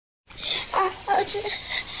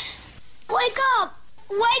Wake up!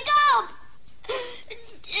 Wake up!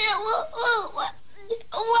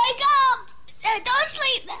 Wake up! Don't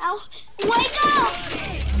sleep now. Wake up!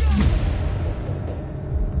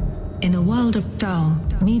 In a world of dull,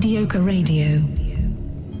 mediocre radio,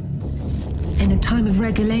 in a time of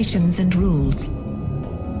regulations and rules,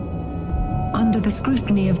 under the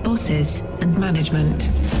scrutiny of bosses and management,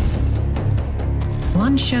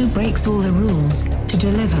 one show breaks all the rules to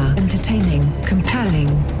deliver entertaining, compelling,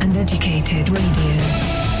 and educated radio,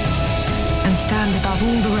 and stand above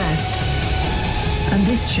all the rest. And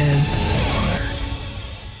this show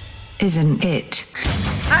isn't it.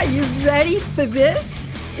 Are you ready for this?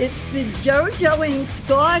 It's the JoJo and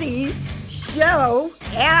Scotty's show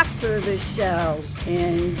after the show.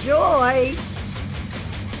 Enjoy.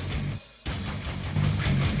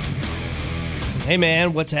 Hey,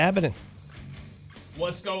 man, what's happening?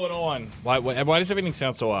 What's going on? Why does everything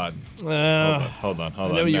sound so odd? Hold on. I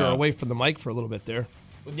know you were away from the mic for a little bit there.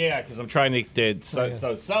 Yeah, because I'm trying to.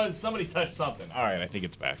 So somebody touched something. All right, I think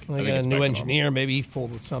it's back. I got a new engineer. Maybe he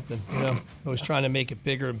fooled with something. You know, I was trying to make it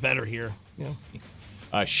bigger and better here. You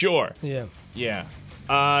know? Sure. Yeah. Yeah.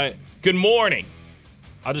 Good morning.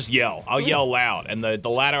 I'll just yell. I'll yell loud, and the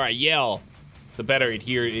louder I yell, the better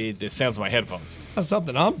it sounds in my headphones. That's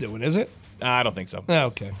something I'm doing, is it? I don't think so. Oh,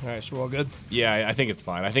 okay. All right, so we're all good? Yeah, I think it's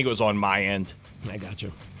fine. I think it was on my end. I got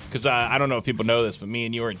you. Because I don't know if people know this, but me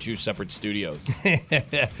and you are in two separate studios.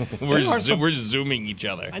 We're zooming each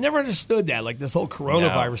other. I never understood that, like this whole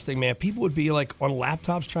coronavirus thing, man. People would be like on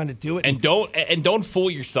laptops trying to do it. And don't fool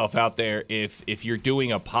yourself out there if you're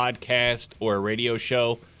doing a podcast or a radio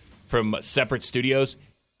show from separate studios.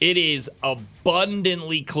 It is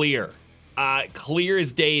abundantly clear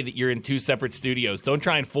as day that you're in two separate studios. Don't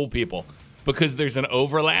try and fool people because there's an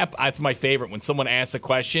overlap. That's my favorite when someone asks a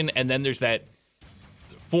question and then there's that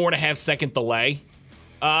 4.5 second delay.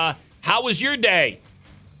 How was your day?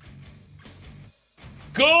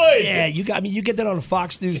 Good. Yeah, you got me. You get that on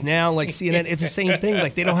Fox News now, like CNN. It's the same thing.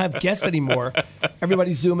 Like they don't have guests anymore.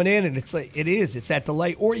 Everybody's zooming in, and it's like it's that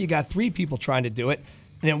delay. Or you got three people trying to do it,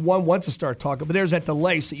 and then one wants to start talking, but there's that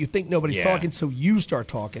delay, so you think nobody's talking, so you start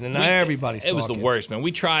talking, and everybody's talking. It was the worst, man.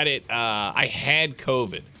 We tried it. I had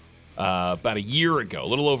COVID about a year ago, a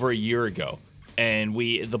little over a year ago. And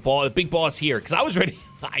the big boss here, because I was ready.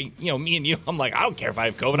 Me and you, I'm like, I don't care if I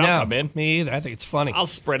have COVID. I'll come in. Me either. I think it's funny. I'll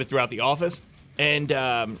spread it throughout the office. And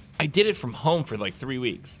I did it from home for like 3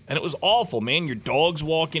 weeks. And it was awful, man. Your dog's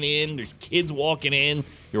walking in. There's kids walking in.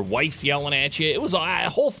 Your wife's yelling at you. It was the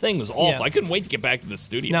whole thing was awful. Yeah. I couldn't wait to get back to the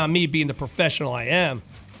studio. Now, me being the professional I am,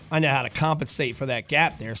 I know how to compensate for that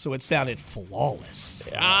gap there. So it sounded flawless.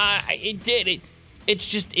 It did. It's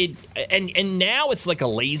just and now it's like a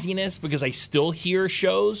laziness because I still hear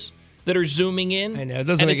shows that are zooming in. I know it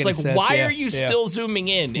doesn't make any sense. And it's like, why are you still zooming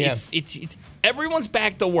in? Yeah. It's everyone's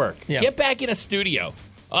back to work. Yeah. Get back in a studio.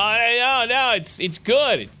 No, it's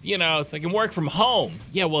good. It's like I can work from home.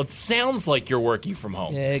 Yeah, well, it sounds like you're working from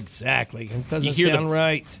home. Yeah, exactly. It doesn't sound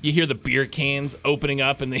right. You hear the beer cans opening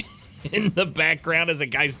up in the background as a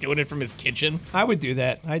guy's doing it from his kitchen. I would do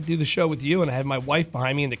that. I'd do the show with you, and I had my wife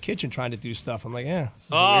behind me in the kitchen trying to do stuff. I'm like, this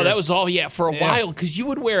is weird. That was all. Yeah, for a while, because you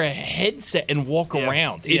would wear a headset and walk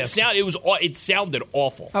around. It sounded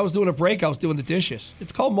awful. I was doing a break. I was doing the dishes.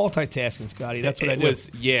 It's called multitasking, Scotty. That's what I do.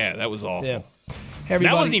 That was awful. Yeah.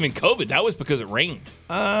 That wasn't even COVID. That was because it rained.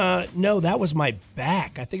 No, that was my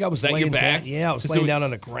back. I think I was laying down. Yeah, I was laying down on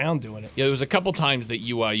the ground doing it. Yeah, there was a couple times that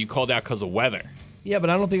you called out because of weather. Yeah,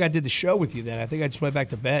 but I don't think I did the show with you then. I think I just went back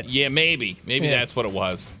to bed. Yeah, maybe. That's what it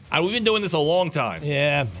was. We've been doing this a long time.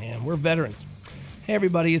 Yeah, man. We're veterans. Hey,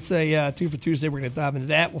 everybody. It's a 2 for Tuesday. We're going to dive into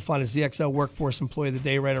that. We'll find a ZXL Workforce Employee of the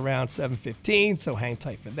Day right around 7:15, so hang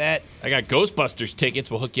tight for that. I got Ghostbusters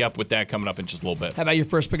tickets. We'll hook you up with that coming up in just a little bit. How about your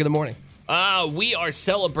first pick of the morning? We are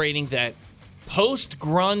celebrating that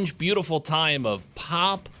post-grunge beautiful time of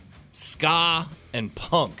pop, ska, and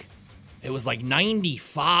punk. It was like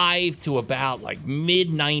 95 to about like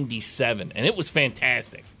mid-97, and it was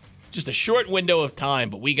fantastic. Just a short window of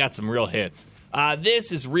time, but we got some real hits.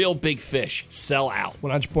 This is Real Big Fish, Sell Out.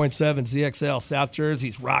 100.7 ZXL, South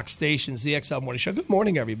Jersey's Rock Station, ZXL Morning Show. Good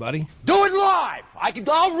morning, everybody. Do it live!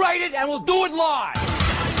 I'll write it, and we'll do it live!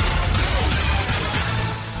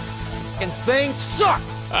 Fucking thing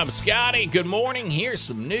sucks! I'm Scotty. Good morning. Here's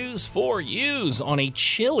some news for yous on a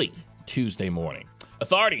chilly Tuesday morning.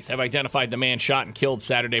 Authorities have identified the man shot and killed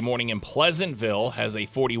Saturday morning in Pleasantville as a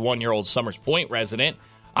 41-year-old Summers Point resident.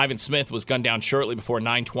 Ivan Smith was gunned down shortly before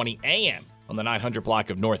 9:20 a.m. on the 900 block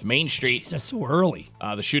of North Main Street. Jeez, that's so early.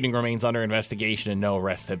 The shooting remains under investigation and no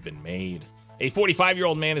arrests have been made. A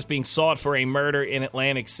 45-year-old man is being sought for a murder in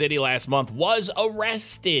Atlantic City last month, was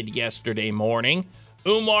arrested yesterday morning.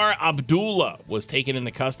 Umar Abdullah was taken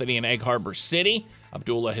into custody in Egg Harbor City.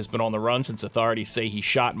 Abdullah has been on the run since authorities say he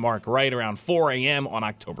shot Mark Wright around 4 a.m. on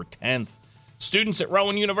October 10th. Students at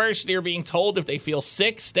Rowan University are being told if they feel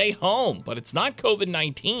sick, stay home. But it's not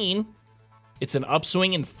COVID-19. It's an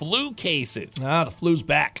upswing in flu cases. The flu's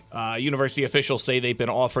back. University officials say they've been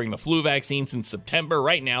offering the flu vaccine since September.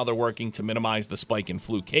 Right now, they're working to minimize the spike in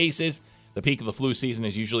flu cases. The peak of the flu season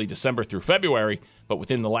is usually December through February, but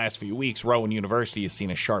within the last few weeks, Rowan University has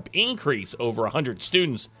seen a sharp increase. Over 100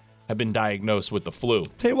 students have been diagnosed with the flu.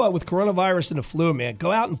 Tell you what, with coronavirus and the flu, man,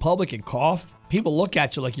 go out in public and cough. People look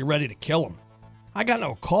at you like you're ready to kill them. I got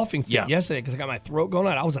no coughing fit yesterday because I got my throat going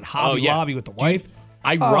on. I was at Hobby Lobby with the wife.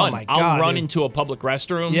 I run. My God, I'll run into a public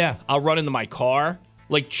restroom. Yeah. I'll run into my car,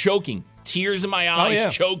 like choking, tears in my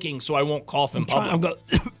eyes, choking, so I won't cough in public.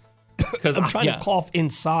 I'm trying to cough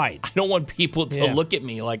inside. I don't want people to look at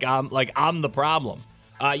me like I'm the problem.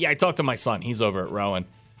 I talked to my son. He's over at Rowan,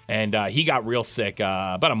 and he got real sick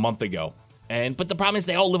about a month ago. But the problem is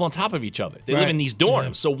they all live on top of each other. They live in these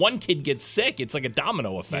dorms, so one kid gets sick, it's like a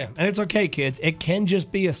domino effect. And it's okay, kids. It can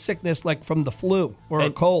just be a sickness like from the flu or a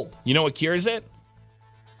cold. You know what cures it?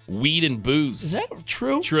 Weed and booze. Is that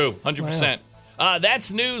true? True, 100%.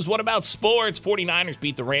 That's news. What about sports? 49ers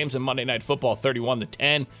beat the Rams in Monday Night Football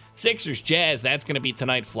 31-10. Sixers, Jazz, that's going to be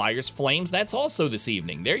tonight. Flyers, Flames, that's also this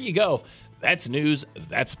evening. There you go. That's news.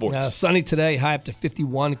 That's sports. Sunny today, high up to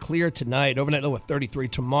 51. Clear tonight. Overnight low at 33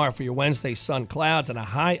 tomorrow for your Wednesday. Sun, clouds, and a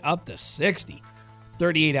high up to 60.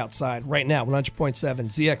 38 outside right now. 100.7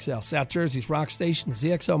 ZXL, South Jersey's rock station,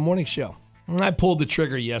 ZXL Morning Show. I pulled the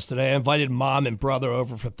trigger yesterday. I invited Mom and brother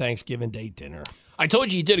over for Thanksgiving Day dinner. I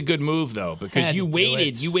told you did a good move, though, because you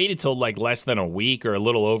waited till like less than a week or a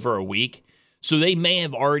little over a week. So they may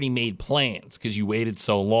have already made plans because you waited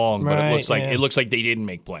so long, but it looks like they didn't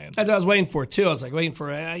make plans. That's what I was waiting for, too. I was like waiting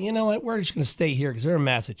for, you know what, we're just going to stay here because they're in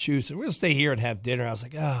Massachusetts. We're going to stay here and have dinner. I was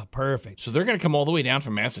like, perfect. So they're going to come all the way down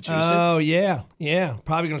from Massachusetts? Oh, yeah.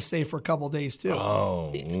 Probably going to stay for a couple of days, too.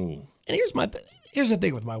 Oh. And here's the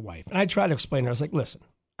thing with my wife. And I tried to explain to her. I was like, listen,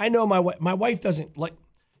 I know my wife doesn't, like,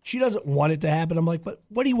 she doesn't want it to happen. I'm like, but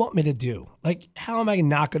what do you want me to do? Like, how am I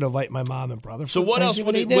not going to invite my mom and brother? So what else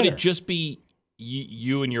would it just be?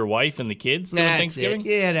 You and your wife and the kids doing Thanksgiving?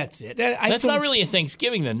 Yeah, that's it. That's not really a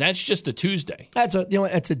Thanksgiving then. That's just a Tuesday. That's a dinner.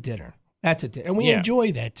 That's a dinner, and we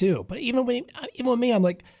enjoy that too. But even with me, I'm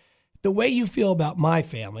like, the way you feel about my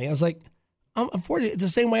family, I was like, unfortunately, it's the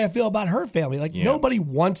same way I feel about her family. Like nobody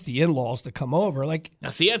wants the in-laws to come over. Like now,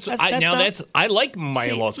 see, I like my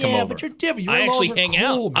in-laws come over. Yeah, but you're different. Your I in-laws actually hang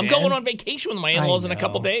cool, out. Man. I'm going on vacation with my in-laws in a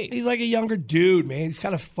couple days. He's like a younger dude, man. He's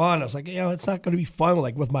kind of fun. I was like, it's not going to be fun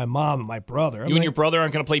like with my mom and my brother. You and your brother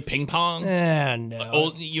aren't going to play ping pong?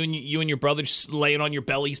 No. You and your brother just laying on your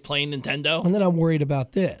bellies playing Nintendo? And then I'm worried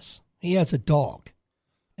about this. He has a dog.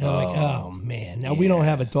 And I'm like, oh, man. Now, we don't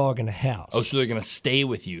have a dog in the house. Oh, so they're going to stay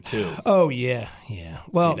with you, too. Oh, yeah.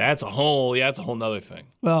 Well, see, that's a whole nother thing.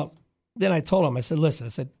 Well, then I told him, I said,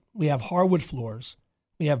 listen, we have hardwood floors.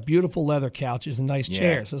 We have beautiful leather couches and nice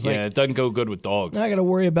chairs. It doesn't go good with dogs. Now I got to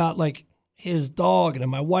worry about, like, his dog. And then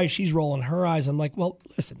my wife, she's rolling her eyes. I'm like, well,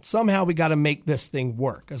 listen, somehow we got to make this thing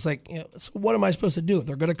work. I was like, so what am I supposed to do?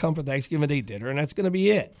 They're going to come for Thanksgiving Day dinner, and that's going to be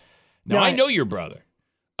it. Now, I know your brother.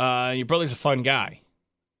 Your brother's a fun guy.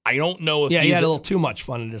 I don't know if he had a little too much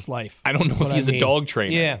fun in his life. I don't know if he's a dog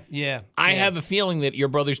trainer. Yeah. I have a feeling that your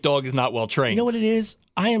brother's dog is not well trained. You know what it is?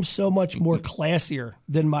 I am so much more classier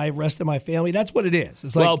than my rest of my family. That's what it is.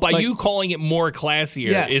 It's like, you calling it more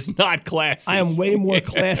classier is not classy. I am way more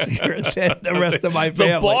classier than the rest of my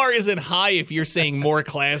family. The bar isn't high if you're saying more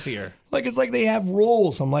classier. Like it's like they have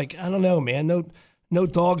rules. I'm like, I don't know, man. No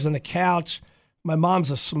dogs on the couch. My mom's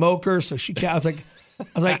a smoker, so I was like,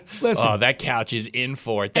 listen. Oh, that couch is in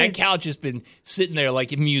for it. That couch has been sitting there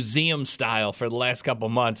like museum style for the last couple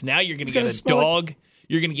months. Now you're going to get a dog.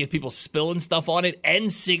 You're going to get people spilling stuff on it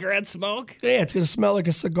and cigarette smoke. Yeah, it's going to smell like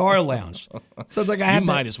a cigar lounge. So it's like you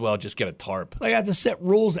might as well just get a tarp. Like I have to set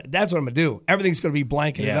rules. That's what I'm going to do. Everything's going to be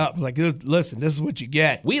blanketed up. Like, listen, this is what you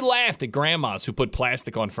get. We laughed at grandmas who put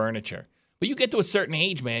plastic on furniture. But you get to a certain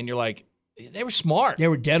age, man, you're like, they were smart. They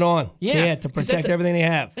were dead on. Yeah, to protect everything they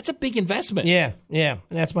have. That's a big investment. Yeah. And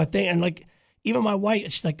that's my thing. And like, even my wife,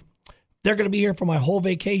 she's like, they're going to be here for my whole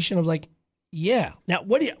vacation. I was like, Yeah. Now,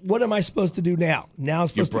 what am I supposed to do now? Now I'm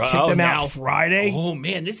supposed to kick them now- out Friday? Oh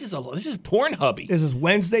man, this is Pornhubby. This is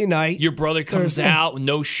Wednesday night. Your brother comes Thursday. out with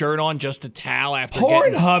no shirt on, just a towel after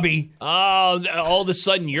getting. Pornhubby. Oh, all of a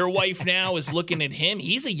sudden, your wife now is looking at him.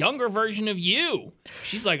 He's a younger version of you.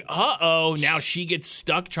 She's like, uh-oh. Now she gets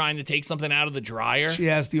stuck trying to take something out of the dryer. She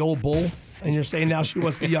has the old bull, and you're saying now she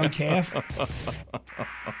wants the young calf?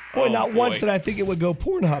 Boy, not once did I think it would go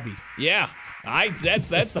Pornhubby. Yeah,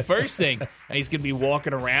 that's the first thing. And he's going to be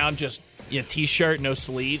walking around just T-shirt, no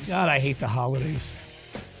sleeves. God, I hate the holidays.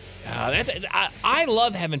 I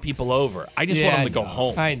love having people over. I just want them to go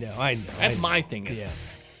home. I know. That's my thing. Yeah.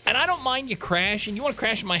 And I don't mind you crashing. You want to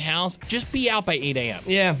crash in my house? Just be out by 8 a.m.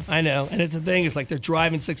 Yeah, I know. And it's the thing. It's like they're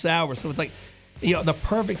driving 6 hours. So it's like, the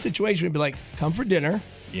perfect situation would be like, come for dinner.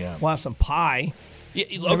 Yeah. We'll have some pie. Yeah,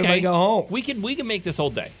 okay. Everybody go home. We can make this whole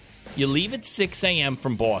day. You leave at 6 a.m.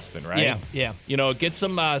 from Boston, right? Yeah. Get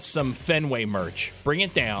some Fenway merch. Bring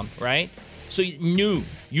it down, right? So noon.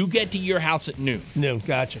 You get to your house at noon. No,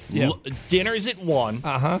 gotcha. Yeah. Dinner's at 1.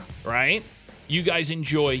 Uh-huh. Right? You guys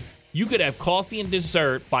enjoy. You could have coffee and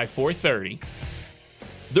dessert by 4:30.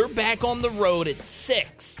 They're back on the road at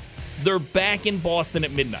 6. They're back in Boston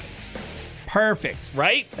at midnight. Perfect.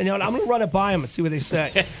 Right? And I'm going to run it by them and see what they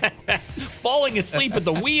say. Falling asleep at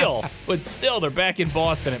the wheel, but still they're back in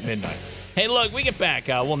Boston at midnight. Hey, look, we get back.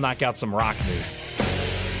 We'll knock out some rock news.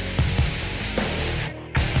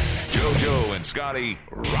 JoJo and Scotty,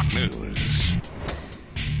 rock news.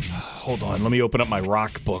 Hold on, let me open up my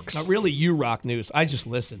rock books. Not really you rock news. I just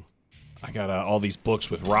listen. I got all these books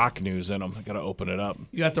with rock news in them. I got to open it up.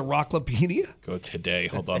 You got the Rocklopedia? Go today.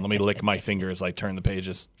 Hold on, let me lick my finger as I turn the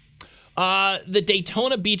pages. The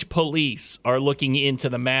Daytona Beach police are looking into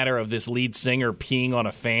the matter of this lead singer peeing on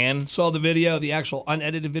a fan. Saw the video, the actual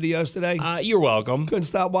unedited videos today. You're welcome. Couldn't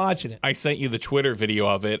stop watching it. I sent you the Twitter video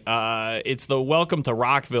of it. It's the Welcome to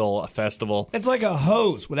Rockville festival. It's like a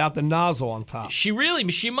hose without the nozzle on top. She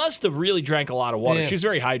must have really drank a lot of water. Yeah. She's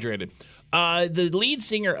very hydrated. The lead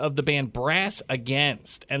singer of the band Brass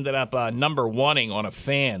Against ended up number oneing on a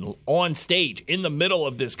fan on stage in the middle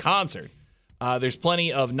of this concert. There's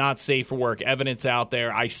plenty of not safe for work evidence out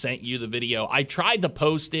there. I sent you the video. I tried to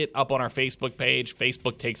post it up on our Facebook page.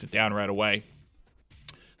 Facebook takes it down right away.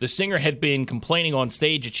 The singer had been complaining on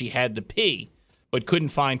stage that she had to pee, but couldn't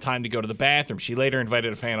find time to go to the bathroom. She later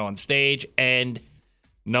invited a fan on stage, and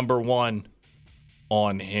number one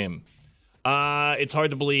on him. It's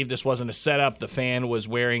hard to believe this wasn't a setup. The fan was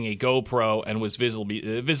wearing a GoPro and was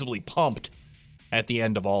visibly pumped at the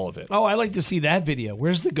end of all of it. Oh, I like to see that video.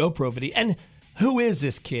 Where's the GoPro video? And who is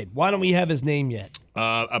this kid? Why don't we have his name yet?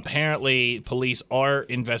 Apparently, police are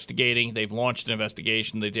investigating. They've launched an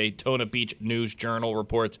investigation. The Daytona Beach News Journal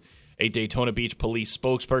reports a Daytona Beach police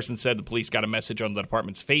spokesperson said the police got a message on the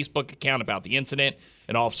department's Facebook account about the incident.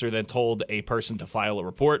 An officer then told a person to file a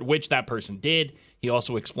report, which that person did. He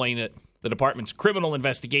also explained that the department's criminal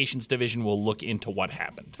investigations division will look into what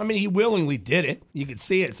happened. I mean, he willingly did it. You could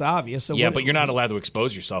see it. It's obvious. So yeah, but you're not allowed to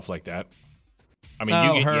expose yourself like that. I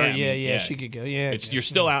mean, she could go. Yeah, you're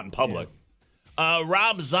still out in public. Yeah.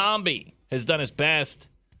 Rob Zombie has done his best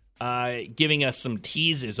giving us some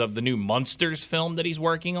teases of the new Munsters film that he's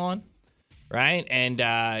working on, right?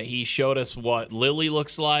 And he showed us what Lily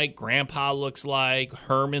looks like, Grandpa looks like,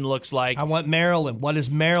 Herman looks like. I want Marilyn. What does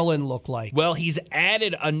Marilyn look like? Well, he's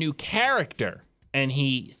added a new character, and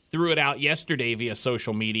he threw it out yesterday via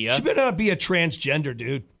social media. She better not be a transgender,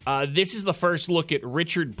 dude. This is the first look at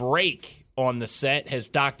Richard Brake on the set as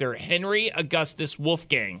Dr. Henry Augustus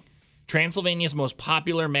Wolfgang, Transylvania's most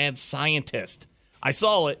popular mad scientist. I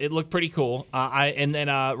saw it. It looked pretty cool. And then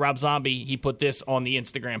Rob Zombie, he put this on the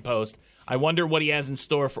Instagram post. I wonder what he has in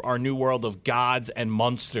store for our new world of gods and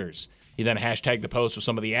monsters. He then hashtagged the post with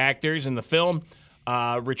some of the actors in the film.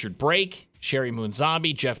 Richard Brake, Sherry Moon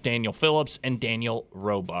Zombie, Jeff Daniel Phillips, and Daniel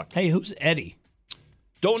Roebuck. Hey, who's Eddie?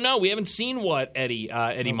 Don't know. We haven't seen what Eddie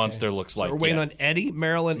Munster looks like. We're waiting yet. on Eddie,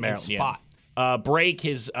 Marilyn, and Spot. Yeah. Brake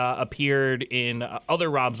has appeared in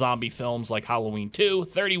other Rob Zombie films like Halloween 2,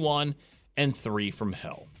 31, and 3 from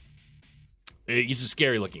Hell. He's a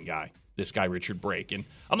scary-looking guy, this guy Richard Brake, and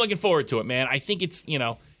I'm looking forward to it, man. I think it's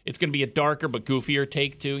going to be a darker but goofier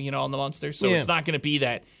take, too, on the Munsters. So it's not going to be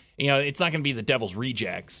that, it's not going to be the Devil's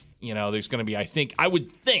Rejects. There's going to be, I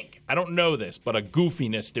would think, I don't know this, but a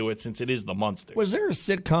goofiness to it since it is the Munsters. Was there a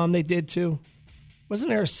sitcom they did, too? Wasn't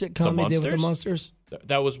there a sitcom they did with the Munsters?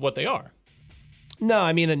 That was what they are. No,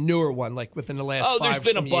 I mean a newer one, like within the last 5 years. Oh,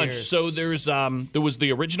 there's been a bunch. Years. So there was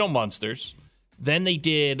the original Munsters. Then they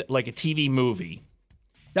did like a TV movie.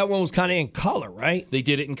 That one was kind of in color, right? They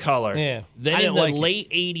did it in color. Yeah. Then I in didn't the like it. late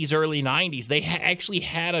 80s, early 90s, they actually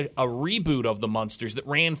had a reboot of the Munsters that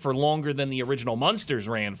ran for longer than the original Munsters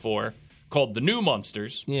ran for, called The New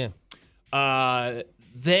Munsters. Yeah.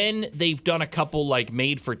 Then they've done a couple like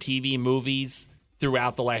made-for-TV movies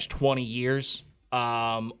throughout the last 20 years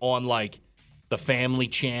on like the Family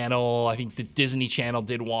Channel. I think the Disney Channel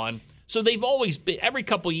did one. So they've always been, every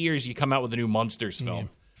couple years you come out with a new Munsters film.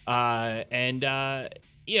 Look,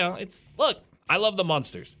 I love the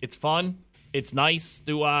Munsters. It's fun. It's nice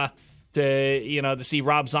to see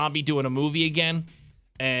Rob Zombie doing a movie again.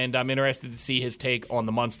 And I'm interested to see his take on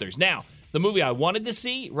the Munsters. Now, the movie I wanted to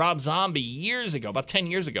see, Rob Zombie, years ago, about 10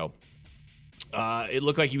 years ago, it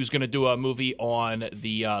looked like he was going to do a movie on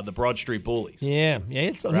the Broad Street Bullies. Yeah. He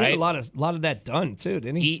had a lot of that done, too,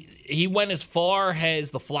 didn't he? He went as far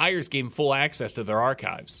as the Flyers gave him full access to their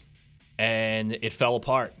archives, and it fell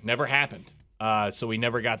apart. Never happened. So we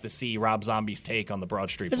never got to see Rob Zombie's take on the Broad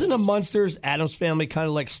Street Isn't the Bullies. Munsters, Addams Family, kind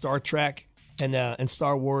of like Star Trek and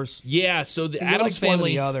Star Wars? Yeah, so the They're Addams like one or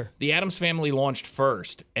Family, the other. the Addams Family launched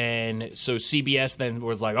first, and so CBS then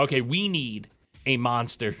was like, okay, we need a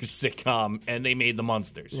monster sitcom, and they made the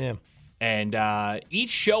Munsters. Yeah. And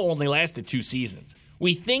each show only lasted 2 seasons.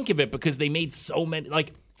 We think of it because they made so many,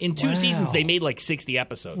 like in 2 seasons they made like 60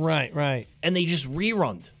 episodes. Right. And they just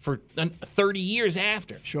rerun for 30 years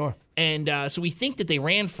after. Sure. And so we think that they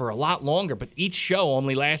ran for a lot longer, but each show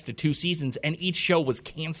only lasted 2 seasons, and each show was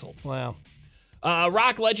canceled. Wow.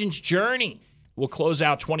 Rock Legends Journey will close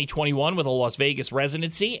out 2021 with a Las Vegas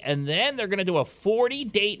residency, and then they're going to do a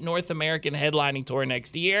 40-date North American headlining tour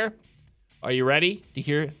next year. Are you ready to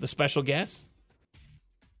hear the special guests?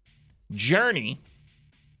 Journey,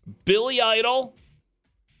 Billy Idol,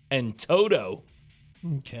 and Toto.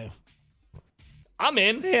 Okay. I'm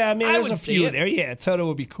in. Yeah, I mean, I there's would a see few it. there. Yeah, Toto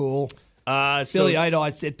would be cool. So Billy Idol,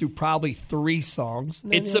 I'd sit through probably 3 songs.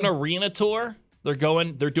 And then, it's an arena tour. They're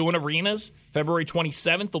doing arenas. February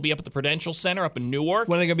 27th, they'll be up at the Prudential Center up in Newark.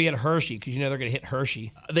 When are they going to be at Hershey? Because you know they're going to hit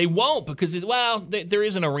Hershey. They won't because, there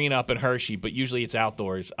is an arena up in Hershey, but usually it's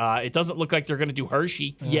outdoors. It doesn't look like they're going to do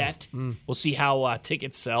Hershey yet. We'll see how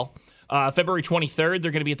tickets sell. February 23rd,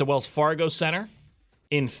 they're going to be at the Wells Fargo Center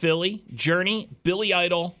in Philly. Journey, Billy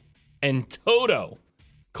Idol, and Toto,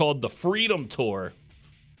 called the Freedom Tour,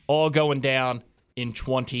 all going down in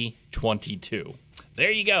 2022. There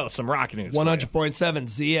you go, some rock news. 100.7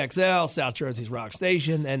 ZXL, South Jersey's rock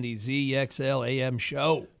station, and the ZXL AM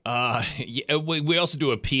show. Yeah, we also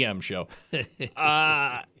do a PM show.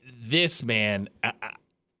 This, man, I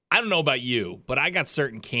don't know about you, but I got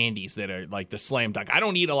certain candies that are like the slam dunk. I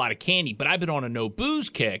don't eat a lot of candy, but I've been on a no booze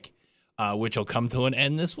kick, which will come to an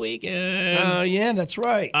end this weekend. Yeah, that's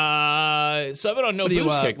right. So I've been on no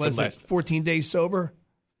booze kick for the last 14 days sober?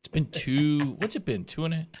 It's been what's it been?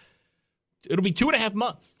 2.5? It'll be 2.5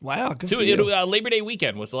 months. Wow, good for you. Labor Day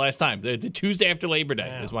weekend was the last time. The Tuesday after Labor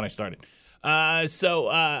Day is when I started. So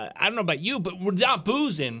I don't know about you, but without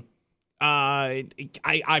boozing, I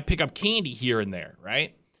pick up candy here and there,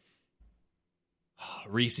 right?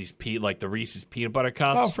 Reese's the Reese's peanut butter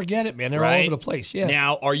cups. Oh, forget it, man. They're all over the place. Yeah.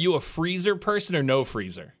 Now, are you a freezer person or no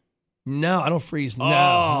freezer? No, I don't freeze.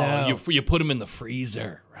 No. You put them in the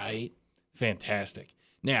freezer, right? Fantastic.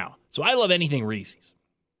 Now, so I love anything Reese's.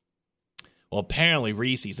 Well, apparently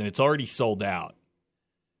Reese's, and it's already sold out,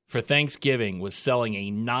 for Thanksgiving was selling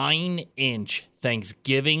a 9-inch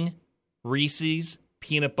Thanksgiving Reese's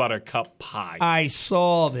peanut butter cup pie. I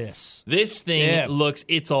saw this. This thing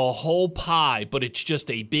it's a whole pie, but it's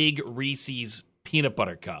just a big Reese's peanut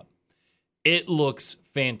butter cup. It looks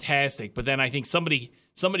fantastic, but then I think somebody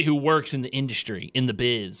who works in the industry, in the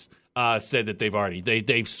biz, said that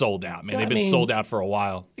they've sold out, man. They've been sold out for a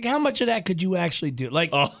while. Like, how much of that could you actually do? Like,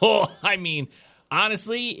 I mean,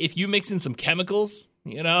 honestly, if you mix in some chemicals,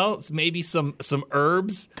 maybe some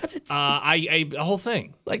herbs, the whole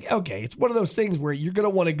thing. Like, okay, it's one of those things where you're going to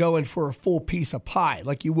want to go in for a full piece of pie,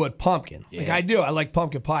 like you would pumpkin. Yeah. Like I do. I like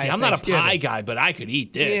pumpkin pie. See, I'm not a pie guy, but I could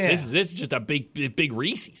eat this. Yeah. This is just a big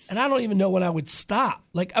Reese's. And I don't even know when I would stop.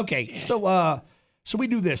 Like, okay, So we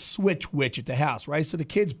do this switch witch at the house, right? So the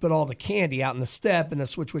kids put all the candy out in the step, and the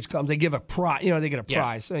switch witch comes. They give a prize, they get a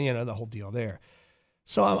prize. So the whole deal there.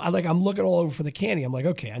 So I'm looking all over for the candy. I'm like,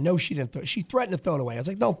 okay, I know she didn't throw. She threatened to throw it away. I was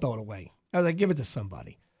like, don't throw it away. I was like, give it to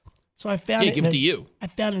somebody. So I found it. Give it to you. I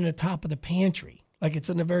found it in the top of the pantry, like it's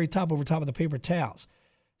in the very top, over top of the paper towels.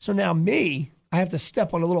 So now I have to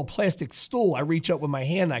step on a little plastic stool. I reach up with my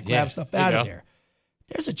hand, and I grab stuff out of there.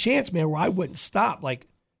 There's a chance, man, where I wouldn't stop. Like,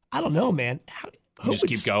 I don't know, man. who just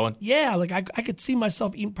would keep going. Yeah, like I could see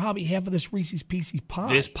myself eating probably half of this Reese's Pieces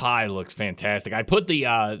pie. This pie looks fantastic. I put the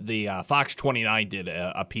Fox 29 did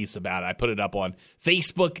a piece about it. I put it up on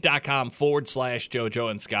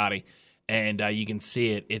Facebook.com/JoJo and Scotty, and you can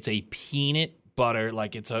see it. It's a peanut butter,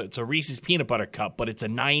 like it's a Reese's peanut butter cup, but it's a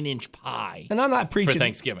 9-inch pie. And I'm not preaching for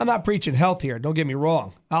Thanksgiving. I'm not preaching health here. Don't get me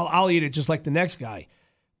wrong. I'll eat it just like the next guy.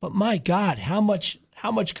 But my God, how much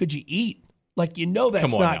could you eat? Like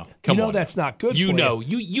that's that's not good. You for know,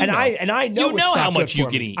 you. you and know. I know you know it's how not much good you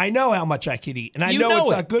for can me. eat. I know how much I could eat, and I You know it's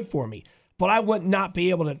know not good for me. But I would not be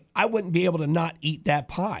able to. I wouldn't be able to not eat that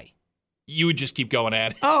pie. You would just keep going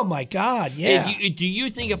at it. Oh my God, yeah. Do you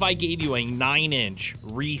think if I gave you a 9-inch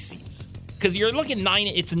Reese's, because you're looking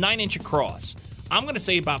it's a 9-inch across. I'm going to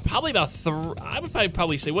say probably about I would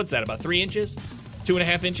probably say, what's that, about 3 inches?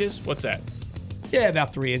 2.5 inches? What's that? Yeah,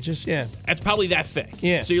 about 3 inches, yeah. That's probably that thick.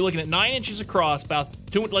 Yeah. So you're looking at 9 inches across, about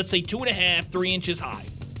let's say 2.5, 3 inches high.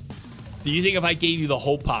 Do you think if I gave you the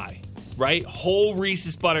whole pie, right? Whole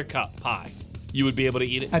Reese's Buttercup pie, you would be able to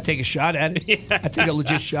eat it? I'd take a shot at it. I'd take a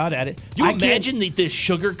legit shot at it. Do you imagine the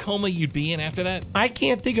sugar coma you'd be in after that? I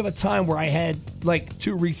can't think of a time where I had like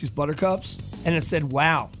 2 Reese's Buttercups and it said,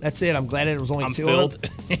 wow, that's it. I'm glad it was only I'm 2 filled. of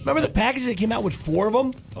them. Remember the package that came out with 4 of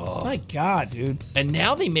them? Oh. My God, dude. And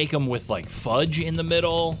now they make them with like fudge in the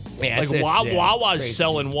middle. Yeah, like Wawa's crazy.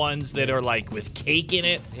 selling ones that are like with cake in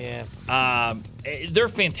it. Yeah. They're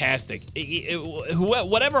fantastic.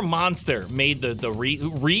 Whatever monster made the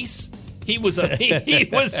Reese, he was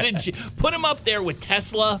put him up there with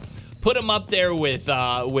Tesla, put him up there with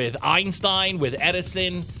Einstein, with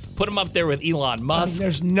Edison, put him up there with Elon Musk. I mean,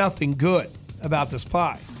 there's nothing good about this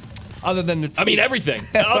pie other than the taste. I mean, everything.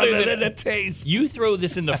 other than the taste. You throw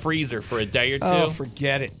this in the freezer for a day or two. Oh,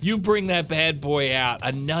 forget it. You bring that bad boy out.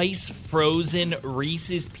 A nice frozen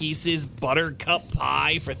Reese's Pieces Buttercup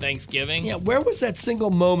pie for Thanksgiving. Yeah, where was that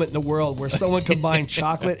single moment in the world where someone combined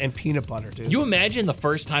chocolate and peanut butter, dude? You imagine the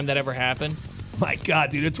first time that ever happened? My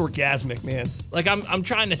God, dude, it's orgasmic, man. Like, I'm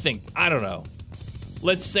trying to think. I don't know.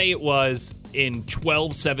 Let's say it was in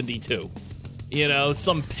 1272. You know,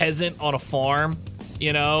 some peasant on a farm,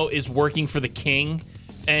 is working for the king,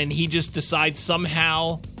 and he just decides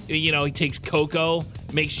somehow, he takes cocoa,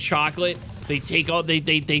 makes chocolate. They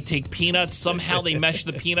take peanuts. Somehow they mesh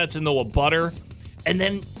the peanuts into a butter, and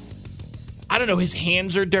then I don't know. His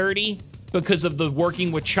hands are dirty because of the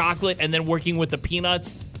working with chocolate and then working with the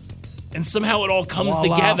peanuts, and somehow it all comes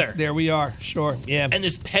Voila. together. There we are. Sure. Yeah. And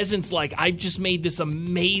this peasant's like, I've just made this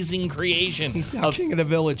amazing creation. He's now king of the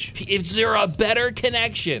village. Is there a better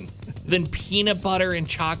connection than peanut butter and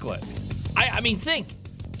chocolate? I mean, think.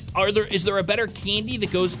 Is there a better candy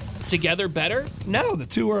that goes together better? No, the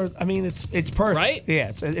two are. I mean, it's perfect. Right?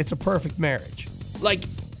 Yeah, it's a perfect marriage. Like,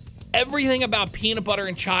 everything about peanut butter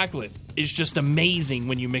and chocolate is just amazing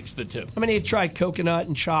when you mix the two. I mean, you tried coconut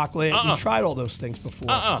and chocolate. You tried all those things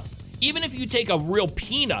before. Even if you take a real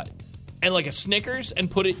peanut and like a Snickers and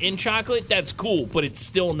put it in chocolate, that's cool, but it's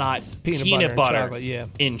still not peanut butter chocolate, yeah.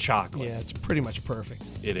 in chocolate. Yeah, it's pretty much perfect.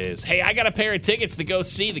 It is. Hey, I got a pair of tickets to go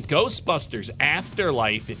see the Ghostbusters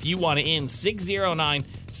Afterlife. If you want to in, 609-677-107.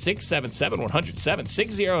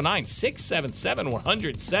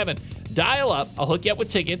 609-677-107. Dial up. I'll hook you up with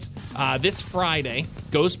tickets. This Friday,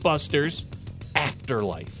 Ghostbusters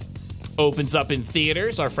Afterlife opens up in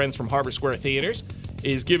theaters. Our friends from Harbor Square Theaters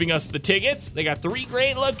is giving us the tickets. They got 3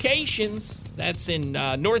 great locations. That's in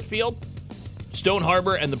Northfield, Stone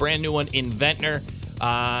Harbor, and the brand new one in Ventnor.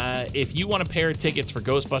 If you want a pair of tickets for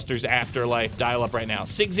Ghostbusters Afterlife, dial up right now,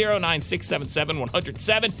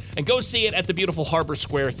 609-677-107, and go see it at the beautiful Harbor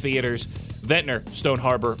Square Theaters, Ventnor, Stone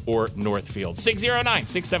Harbor, or Northfield.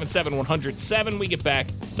 609-677-107. We get back,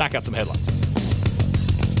 knock out some headlines.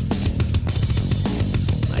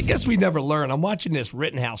 I guess we never learn. I'm watching this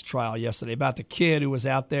Rittenhouse trial yesterday about the kid who was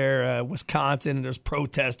out there, Wisconsin, and there's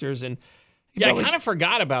protesters. And I kind of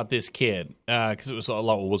forgot about this kid because it was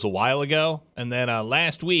a while ago, and then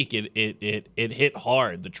last week it hit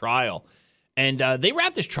hard, the trial, and they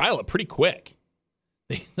wrapped this trial up pretty quick.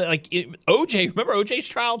 OJ, remember OJ's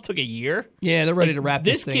trial took a year? Yeah, they're ready to wrap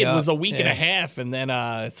this thing up. This kid was a week and a half, and then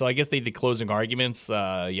so I guess they did closing arguments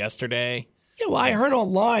yesterday. Yeah, well, I heard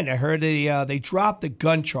online. I heard they dropped the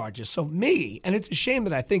gun charges. So and it's a shame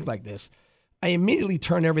that I think like this. I immediately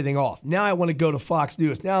turn everything off. Now I want to go to Fox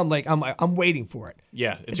News. Now I'm waiting for it.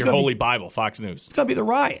 Yeah, it's your holy Bible, Fox News. It's gonna be the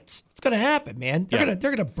riots. It's gonna happen, man. They're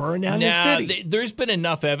gonna burn down the city. There's been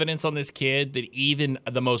enough evidence on this kid that even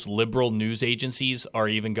the most liberal news agencies are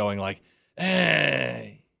even going like, yeah.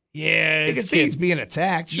 You can see he's being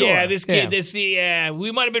attacked. Sure. Yeah, this kid.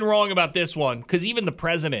 We might have been wrong about this one because even the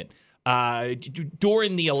president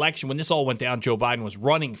During the election, when this all went down, Joe Biden was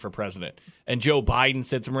running for president, and Joe Biden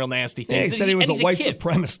said some real nasty things. Yeah, he said he was a white kid.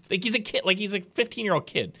 supremacist. Like he's a kid, like he's a 15-year-old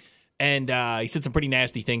kid, and he said some pretty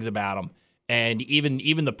nasty things about him. And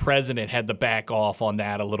even the president had to back off on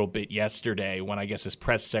that a little bit yesterday when I guess his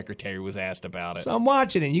press secretary was asked about it. So I'm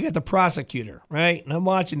watching it. You got the prosecutor, right? And I'm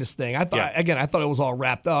watching this thing. I thought it was all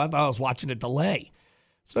wrapped up. I thought I was watching a delay.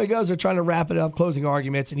 So he goes, they're trying to wrap it up, closing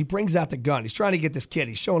arguments, and he brings out the gun. He's trying to get this kid.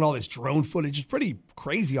 He's showing all this drone footage. It's pretty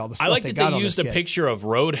crazy, all the stuff I like they that got they on used this a kid. picture of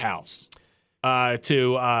Roadhouse I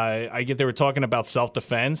get they were talking about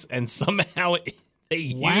self-defense, and somehow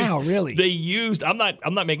really? They used, I'm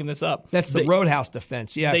not making this up. That's the Roadhouse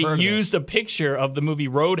defense. Yeah, They I've heard used of a picture of the movie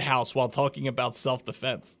Roadhouse while talking about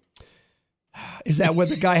self-defense. this. Is that when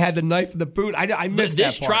the guy had the knife in the boot? I missed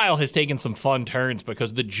This that part. trial has taken some fun turns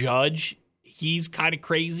because the judge, he's kind of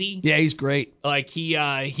crazy. Yeah, he's great. Like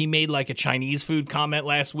he made like a Chinese food comment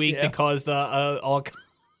last week that caused all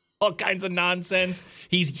kinds of nonsense.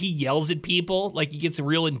 He yells at people, like he gets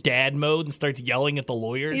real in dad mode and starts yelling at the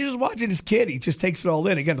lawyers. He's just watching his kid. He just takes it all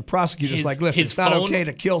in. Again, the prosecutor's like, listen, his it's not phone- okay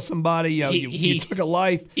to kill somebody. You took a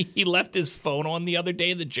life. He left his phone on the other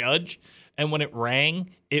day, the judge, and when it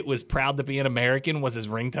rang, it was "Proud to be an American" was his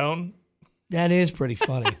ringtone. That is pretty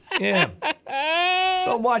funny. Yeah.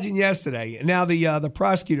 So I'm watching yesterday, and now the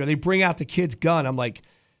prosecutor, they bring out the kid's gun. I'm like,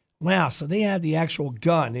 wow, so they had the actual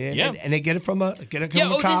gun, and they get it from a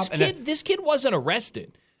cop. This kid wasn't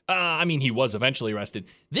arrested. I mean, he was eventually arrested.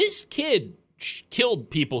 This kid killed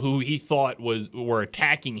people who he thought were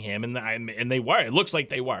attacking him, and they were. It looks like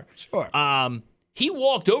they were. Sure. He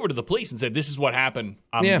walked over to the police and said, "This is what happened.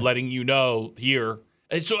 I'm letting you know here."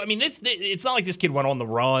 And so, I mean, it's not like this kid went on the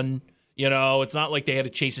run. You know, it's not like they had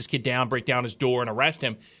to chase this kid down, break down his door, and arrest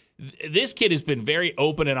him. This kid has been very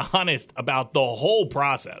open and honest about the whole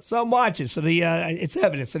process. So I'm watching. So it's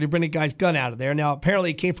evidence. So they bring the guy's gun out of there. Now,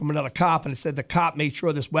 apparently it came from another cop, and it said the cop made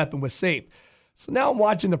sure this weapon was safe. So now I'm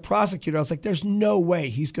watching the prosecutor. I was like, there's no way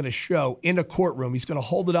he's going to show in a courtroom. He's going to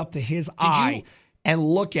hold it up to his eye and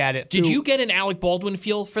look at it. Did you get an Alec Baldwin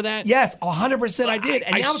feel for that? Yes, 100% I did.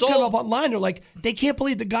 And now it's saw- coming up online. They're like, they can't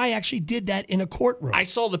believe the guy actually did that in a courtroom. I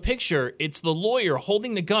saw the picture. It's the lawyer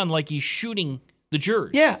holding the gun like he's shooting the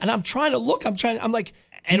jurors. Yeah, and I'm trying to look. I'm like,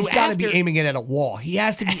 he's got to be aiming it at a wall. He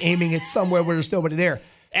has to be aiming it somewhere where there's nobody there.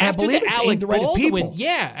 And I believe it's aimed right at people.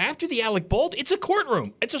 Yeah, after the Alec Baldwin, it's a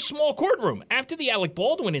courtroom. It's a small courtroom. After the Alec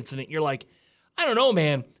Baldwin incident, you're like, I don't know,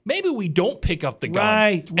 man. Maybe we don't pick up the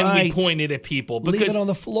gun and we point it at people. Because, leave it on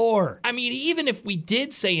the floor. I mean, even if we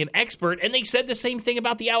did say an expert, and they said the same thing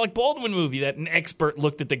about the Alec Baldwin movie, that an expert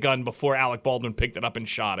looked at the gun before Alec Baldwin picked it up and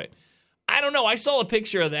shot it. I don't know. I saw a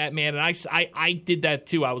picture of that, man, and I did that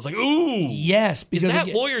too. I was like, ooh. Yes. Is that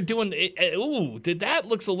lawyer doing it? Ooh, that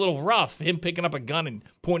looks a little rough, him picking up a gun and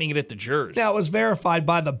pointing it at the jurors. Now, it was verified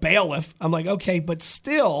by the bailiff. I'm like, okay, but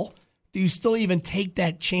still, do you still even take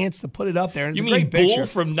that chance to put it up there? And you it's a mean great Bull picture.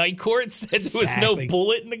 from Night Court said there was no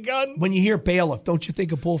bullet in the gun? When you hear bailiff, don't you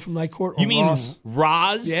think of Bull from Night Court or You mean Ross?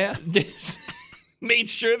 Roz? Yeah.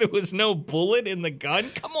 Made sure there was no bullet in the gun?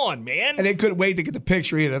 Come on, man. And they couldn't wait to get the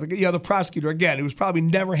picture either. The prosecutor, again, who's probably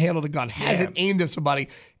never handled a gun, hasn't aimed at somebody,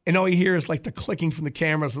 and all you hear is like the clicking from the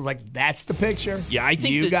cameras. It's like, that's the picture. Yeah, I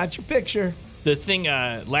think you got your picture. The thing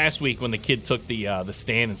last week when the kid took the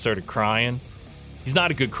stand and started crying, he's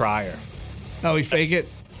not a good crier. Oh, he fake it?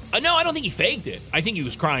 No, I don't think he faked it. I think he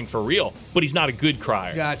was crying for real, but he's not a good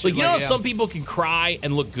crier. Gotcha. Like, you know how some people can cry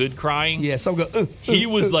and look good crying? Yeah, some go, he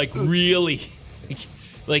was like really,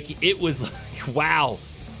 like it was like, wow.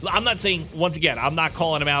 I'm not saying, once again, I'm not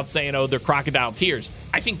calling him out saying, oh, they're crocodile tears.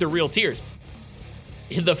 I think they're real tears.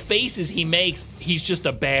 The faces he makes, he's just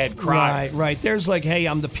a bad crier. Right. There's like, hey,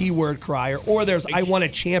 I'm the P word crier, or there's I won a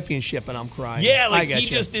championship and I'm crying. Yeah, like he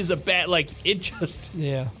just is a bad, like it just,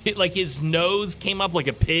 like his nose came up like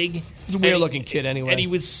a pig. He's a weird looking kid anyway. And he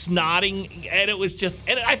was snotting, and it was just,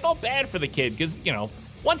 and I felt bad for the kid because, you know,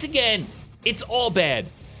 once again, it's all bad.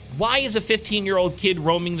 Why is a 15-year-old kid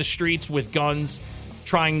roaming the streets with guns,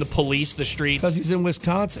 trying to police the streets? Because he's in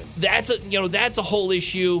Wisconsin. That's a whole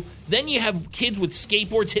issue. Then you have kids with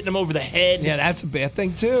skateboards hitting them over the head. Yeah, that's a bad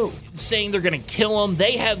thing too. Saying they're going to kill them.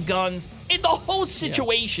 They have guns. And the whole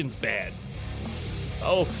situation's bad.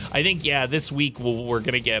 Oh, I think, this week we're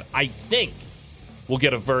going to get, we'll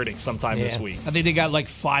get a verdict sometime this week. I think they got like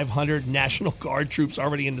 500 National Guard troops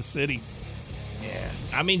already in the city. Yeah.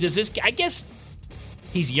 I mean, I guess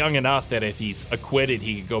he's young enough that if he's acquitted,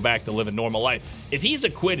 he could go back to live a normal life. If he's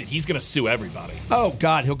acquitted, he's going to sue everybody. Oh,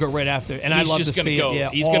 God, he'll go right after. And I love to see it. Yeah,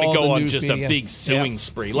 he's going to go on news just media. a big suing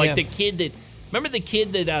spree. Like the kid that, remember the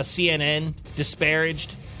kid that CNN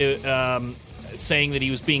disparaged? saying that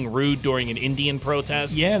he was being rude during an Indian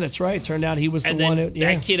protest. Yeah, that's right. Turned out he was And the then one.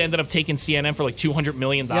 that kid ended up taking CNN for like $200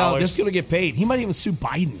 million. Yeah, this going to get paid. He might even sue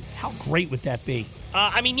Biden. How great would that be?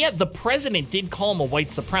 The president did call him a white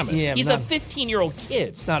supremacist. Yeah, He's a 15-year-old kid.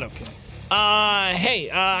 It's not okay.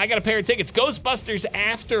 I got a pair of tickets. Ghostbusters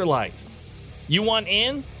Afterlife. You want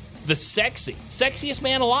in? The sexiest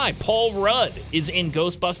man alive, Paul Rudd, is in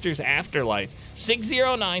Ghostbusters Afterlife.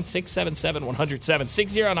 609-677-107.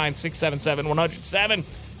 609-677-107.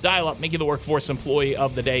 Dial up, make you the workforce employee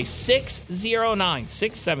of the day.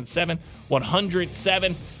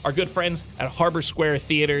 609-677-107. Our good friends at Harbor Square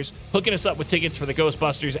Theaters hooking us up with tickets for the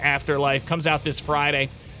Ghostbusters Afterlife. Comes out this Friday.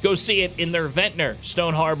 Go see it in their Ventnor,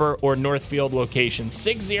 Stone Harbor, or Northfield locations.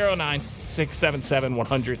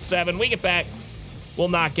 609-677-107. We get back. We'll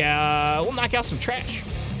knock out some trash.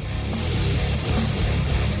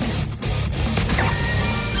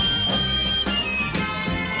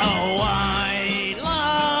 Oh, I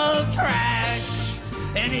love trash.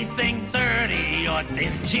 Anything dirty or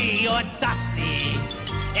dingy or dusty.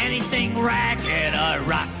 Anything ragged or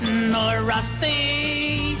rotten or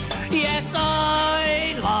rusty. Yes,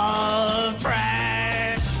 I love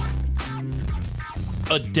trash.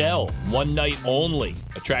 Adele, one night only,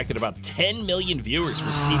 attracted about 10 million viewers for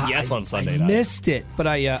CBS on Sunday night. Missed it, but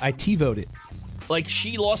I T-voted. Like,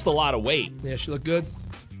 she lost a lot of weight, Yeah, she looked good.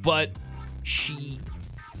 but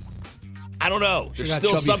I don't know. She There's got still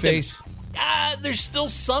chubby something. face. There's still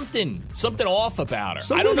something off about her.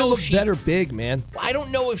 Some I don't know look if she better big, man. I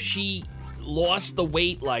don't know if she lost the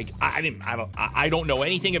weight. Like, I don't know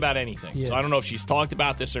anything about anything. Yeah. So I don't know if she's talked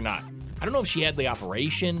about this or not. I don't know if she had the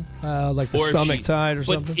operation. Like the or if stomach tied or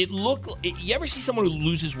but something. it looked. You ever see someone who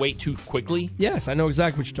loses weight too quickly? Yes, I know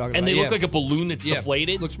exactly what you're talking And about. they look like a balloon that's Yeah.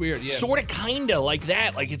 deflated. Looks weird, yeah. Sort of, kind of like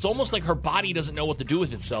that. Like, it's almost like her body doesn't know what to do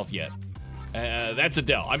with itself yet. That's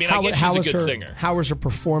Adele. I mean, I guess she's a good singer. How was her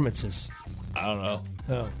performances? I don't know.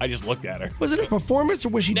 Oh. I just looked at her. Was it a performance or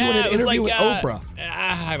was she doing Nah, an it was interview like, with Oprah?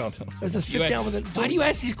 I don't know. It was a sit down with it. Why do you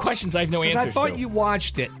ask these questions I have no Because answers I thought to? you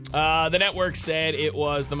watched it. The network said it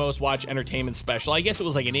was the most watched entertainment special. I guess it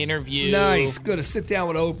was like an interview. Nice, good. A sit down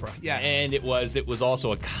with Oprah. Yes. And it was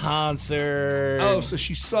also a concert. Oh, so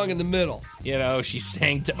she sung in the middle. You know, she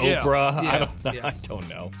sang to Yeah, Oprah. yeah, I don't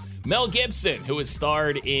know. Mel Gibson, who has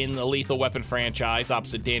starred in the Lethal Weapon franchise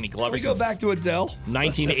opposite Danny Glover We go since back to Adele.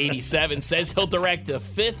 1987, says he'll direct the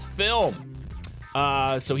 5th film.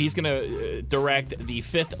 So he's going to direct the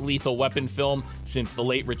 5th Lethal Weapon film since the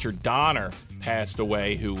late Richard Donner passed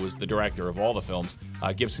away, who was the director of all the films.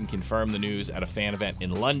 Gibson confirmed the news at a fan event in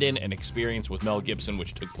London, an experience with Mel Gibson,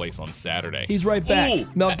 which took place on Saturday. He's right back. Ooh,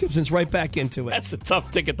 Mel Gibson's right back into it. That's a tough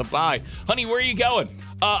ticket to buy. Honey, where are you going?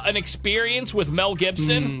 An experience with Mel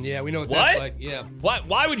Gibson? Yeah, we know what What? that's like. Yeah.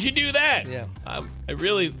 Why would you do that? Yeah. I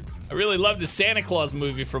really loved the Santa Claus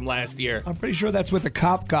movie from last year. I'm pretty sure that's what the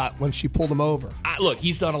cop got when she pulled him over. Look,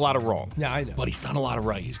 he's done a lot of wrong. Yeah, I know. But he's done a lot of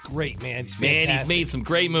right. He's great, man. He's Man, fantastic. he's made some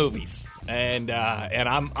great movies, and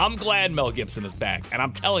I'm glad Mel Gibson is back. And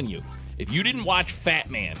I'm telling you, if you didn't watch Fat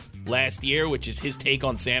Man last year, which is his take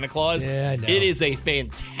on Santa Claus, Yeah, I know. it is a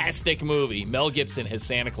fantastic movie. Mel Gibson has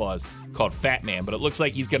Santa Claus called Fat Man, but it looks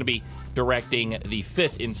like he's going to be directing the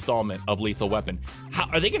 5th installment of Lethal Weapon.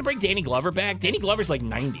 Are they going to bring Danny Glover back? Danny Glover's like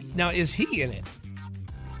 90. Now, is he in it?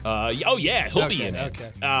 Oh yeah, he'll be Okay, in it.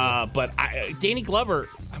 okay. But Danny Glover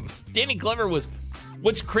was.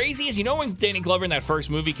 What's crazy is, when Danny Glover in that first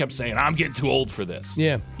movie kept saying, "I'm getting too old for this."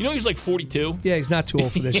 Yeah. He's like 42. Yeah, he's not too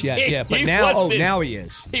old for this yet. Yeah, but He now, wasn't. now he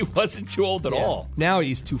is. He wasn't too old at Yeah. all. Now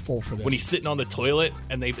he's too full for this. When he's sitting on the toilet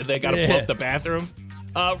and they got to Yeah. blow up the bathroom.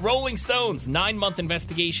 Rolling Stone's 9-month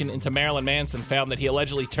investigation into Marilyn Manson found that he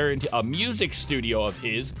allegedly turned a music studio of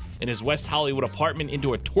his in his West Hollywood apartment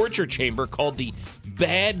into a torture chamber called the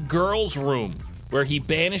Bad Girls Room, where he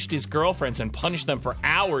banished his girlfriends and punished them for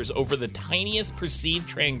hours over the tiniest perceived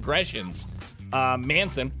transgressions.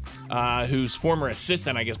 Manson, whose former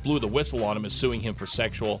assistant, I guess, blew the whistle on him, is suing him for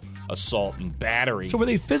sexual assault and battery. So were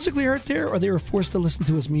they physically hurt there, or they were forced to listen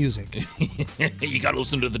to his music? You got to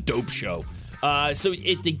listen to the Dope Show. So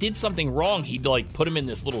they did something wrong. He'd put him in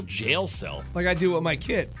this little jail cell, Like I do with my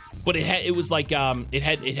kid. but it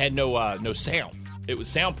had no sound. It was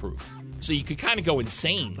soundproof, so you could kind of go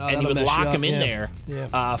insane, and he that'll would mess lock you up, him in yeah.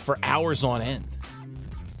 there for hours on end.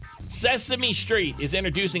 Sesame Street is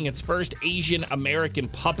introducing its first Asian American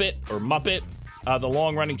puppet or Muppet. The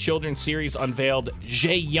long-running children's series unveiled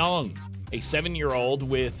Jae Young, a 7-year-old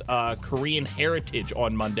with Korean heritage,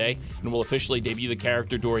 on Monday, and will officially debut the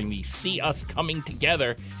character during the See Us Coming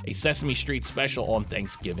Together, a Sesame Street special on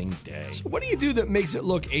Thanksgiving Day. So what do you do that makes it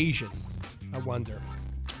look Asian? I wonder.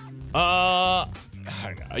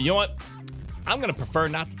 You know what? I'm going to prefer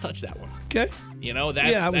not to touch that one. Okay. You know,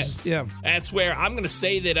 that's yeah. That's where I'm going to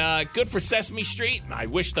say that good for Sesame Street, and I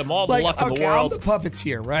wish them all the luck in the I'm world. the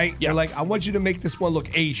puppeteer, right? Yeah. You're like, I want you to make this one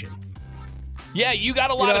look Asian. Yeah, you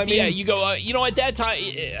got a lot of, you go, at that time,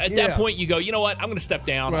 that point, you go, you know what, I'm going to step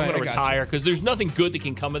down, I'm going to retire, because there's nothing good that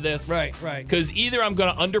can come of this. Right. Because either I'm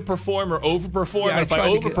going to underperform or overperform, and if I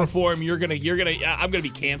overperform, I'm going to be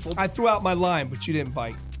canceled. I threw out my line, but you didn't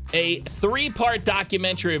bite. A 3-part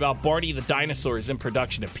documentary about Barney the dinosaur is in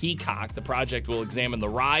production at Peacock. The project will examine the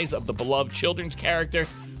rise of the beloved children's character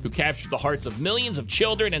who captured the hearts of millions of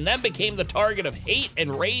children and then became the target of hate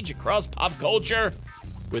and rage across pop culture.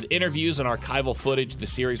 With interviews and archival footage, the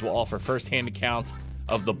series will offer firsthand accounts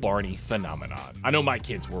of the Barney phenomenon. I know my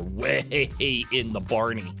kids were way in the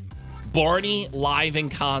Barney. Barney live in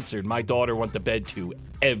concert, my daughter went to bed to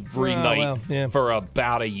every night for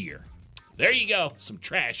about a year. There you go. Some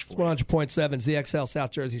trash for you. 100.7 ZXL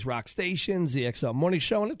South Jersey's Rock Station, ZXL Morning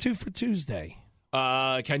Show, and a 2 for Tuesday. Can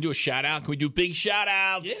I do a shout out? Can we do big shout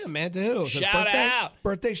outs? Yeah, man, to who? Shout out.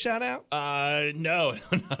 Birthday shout out? No,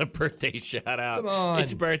 not a birthday shout out. Come on.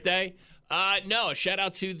 It's a birthday. No, shout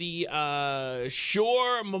out to the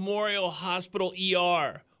Shore Memorial Hospital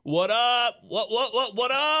ER. What up?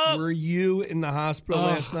 What up? Were you in the hospital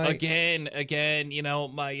last night? Again, you know,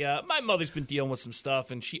 my mother's been dealing with some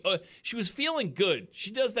stuff, and she was feeling good.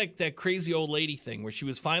 She does that crazy old lady thing where she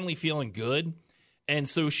was finally feeling good, and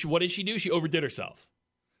so what did she do? She overdid herself.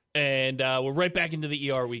 And we're right back into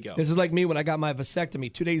the ER we go. This is like me when I got my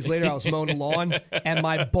vasectomy. 2 days later, I was mowing the lawn, and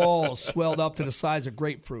my balls swelled up to the size of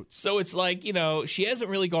grapefruits. So it's like, you know, she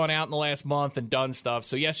hasn't really gone out in the last month and done stuff.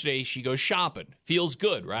 So yesterday, she goes shopping. Feels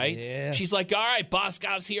good, right? Yeah. She's like, all right, Boss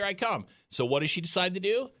Gov's here I come. So what does she decide to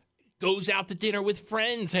do? Goes out to dinner with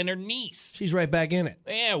friends and her niece. She's right back in it.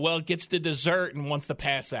 Yeah, well, gets the dessert and wants to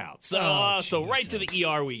pass out. So, so right to the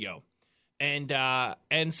ER we go.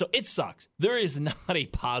 And so it sucks. There is not a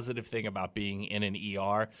positive thing about being in an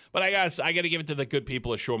ER, but I got to give it to the good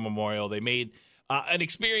people at Shore Memorial. They made an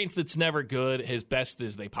experience that's never good as best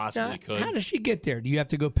as they possibly could. How does she get there? Do you have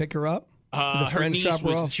to go pick her up? Her niece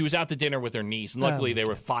she was out to dinner with her niece, and luckily they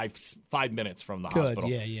were 5 minutes from the hospital.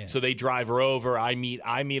 Yeah. So they drive her over. I meet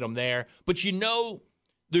them there. But you know,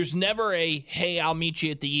 there's never a hey, I'll meet you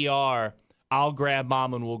at the ER. I'll grab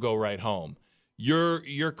mom and we'll go right home.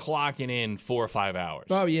 You're clocking in 4 or 5 hours.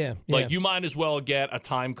 Oh, yeah. Like, you might as well get a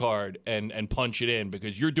time card and punch it in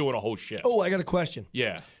because you're doing a whole shift. Oh, I got a question.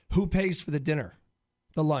 Yeah. Who pays for the dinner?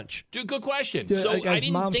 The lunch? Dude, good question. So I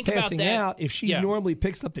didn't mom's think about passing that. out, if she normally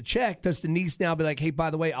picks up the check, does the niece now be like, hey, by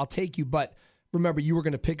the way, I'll take you, but remember, you were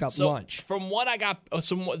going to pick up lunch? From what I got,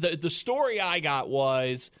 the story I got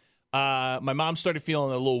was my mom started feeling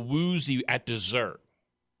a little woozy at dessert,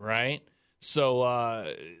 right?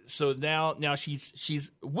 So now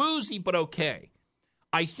she's woozy but okay.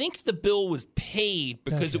 I think the bill was paid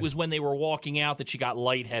because it was when they were walking out that she got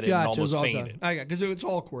lightheaded and almost fainted. Because it's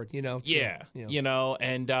awkward, you know. You know,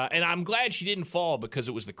 and I'm glad she didn't fall because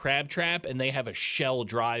it was the crab trap and they have a shell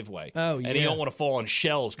driveway. Oh, yeah. And you don't want to fall on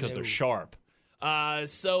shells because they're sharp.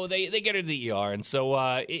 So they get her to the ER, and so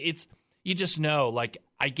it's you just know, like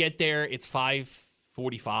I get there, it's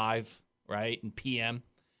 5:45, right, in PM.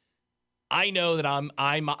 I know that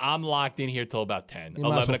I'm locked in here till about 10,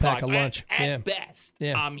 11 o'clock. Pack a lunch. At best,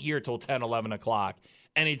 I'm here till 10, 11 o'clock,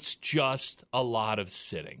 and it's just a lot of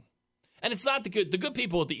sitting. And it's not the good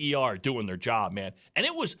people at the ER doing their job, man. And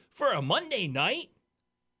it was, for a Monday night,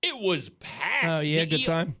 it was packed. Oh, yeah, good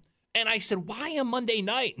time. And I said, why a Monday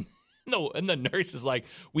night? No, and the nurse is like,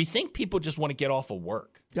 we think people just want to get off of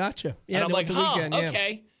work. Gotcha. Yeah, and I'm like, weekend,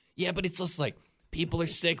 okay. Yeah, but it's just like, people are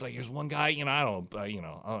sick. Like, there's one guy, you know, I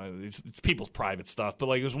don't, it's people's private stuff. But,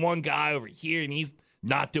 like, there's one guy over here, and he's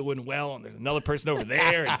not doing well, and there's another person over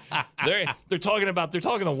there. And they're talking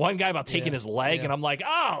to one guy about taking his leg, and I'm like,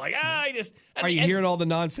 Are you hearing all the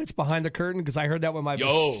nonsense behind the curtain? Because I heard that when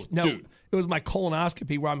dude. It was my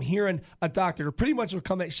colonoscopy where I'm hearing a doctor pretty much will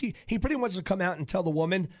come out. He pretty much will come out and tell the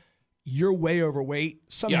woman, you're way overweight.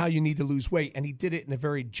 Somehow you need to lose weight. And he did it in a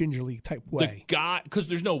very gingerly type way. The guy, because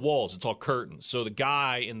there's no walls, it's all curtains. So the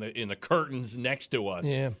guy in the curtains next to us,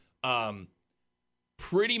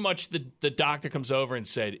 pretty much the doctor comes over and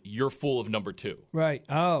said, you're full of number 2. Right.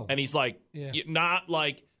 Oh. And he's like, not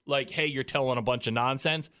like, hey, you're telling a bunch of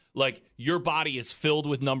nonsense. Like, your body is filled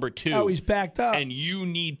with number 2. Oh, he's backed up. And you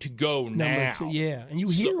need to go number now. 2, yeah. And you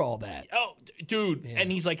hear all that. Oh, dude. Yeah.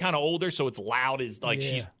 And he's like kind of older, so it's loud as like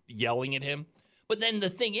she's yelling at him. But then the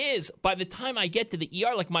thing is, by the time I get to the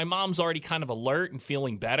ER, like my mom's already kind of alert and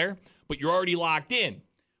feeling better, but you're already locked in.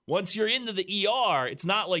 Once you're into the ER, it's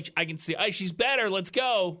not like I can see, hey, she's better. Let's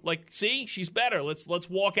go. Like, see, she's better. Let's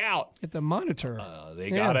walk out. Get the monitor her. They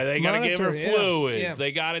gotta give her fluids. Yeah.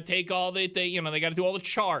 They gotta take all they gotta do all the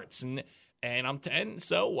charts and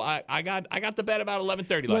so I got to bed about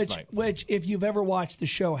 11:30 last night. Which, if you've ever watched the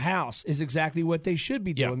show House, is exactly what they should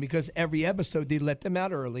be doing because every episode they let them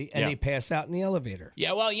out early and they pass out in the elevator.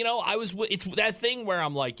 Yeah, well, it's that thing where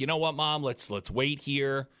I'm like, you know what, Mom, let's wait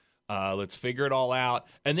here. Let's figure it all out.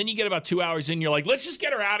 And then you get about 2 hours in, you're like, let's just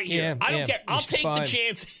get her out of here. Yeah, I don't care. I'll take the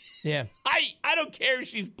chance. Yeah. I don't care if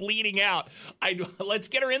she's bleeding out. Let's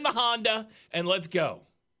get her in the Honda and let's go.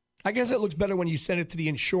 I guess it looks better when you send it to the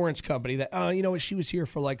insurance company that, you know what, she was here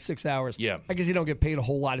for like 6 hours. Yeah. I guess you don't get paid a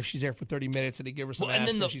whole lot if she's there for 30 minutes and they give her some and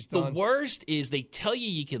then the worst is they tell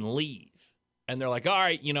you can leave. And they're like, all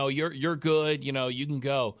right, you're good, you can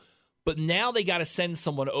go. But now they got to send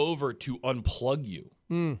someone over to unplug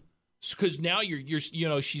you. Because now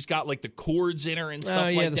she's got like the cords in her and stuff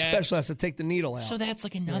like that. The specialist has to take the needle out. So that's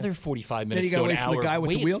like another 45 minutes. Then you got to wait for the guy with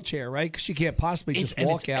the wheelchair, right? Because she can't possibly just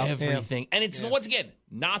walk out. Everything, and it's once again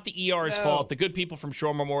not the ER's fault. The good people from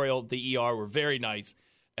Shore Memorial, the ER, were very nice,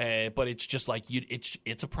 but it's just like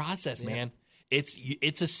it's a process, man.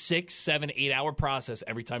 It's a 6, 7, 8 hour process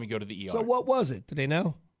every time you go to the ER. So what was it? Do they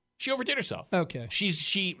know? She overdid herself. Okay.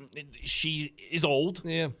 She is old.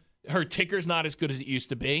 Yeah. Her ticker's not as good as it used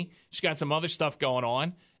to be. She's got some other stuff going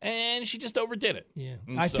on, and she just overdid it. Yeah.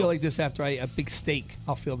 And I feel like this after I eat a big steak.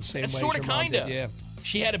 I'll feel the same way. It's sort of kind of. Yeah.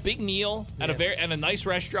 She had a big meal at a nice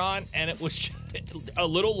restaurant, and it was a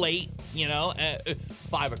little late.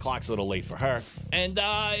 5 o'clock's a little late for her, and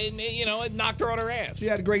it knocked her on her ass. She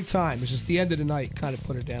had a great time. It's just the end of the night kind of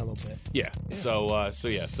put her down a little bit. Yeah. So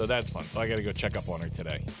that's fun. So I got to go check up on her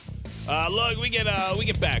today. Look, we get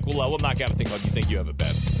back. We'll knock out a thing like you think you have it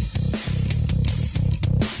bad.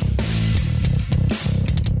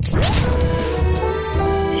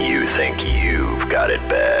 You think you've got it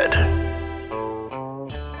bad.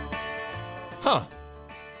 Huh.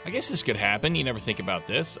 I guess this could happen. You never think about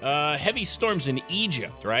this. Heavy storms in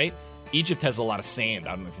Egypt, right? Egypt has a lot of sand.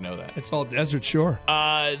 I don't know if you know that. It's all desert, sure.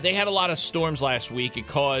 They had a lot of storms last week. It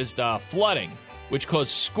caused flooding, which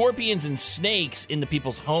caused scorpions and snakes into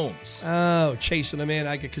people's homes. Oh, chasing them in,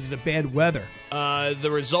 because of the bad weather. The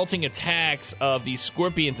resulting attacks of these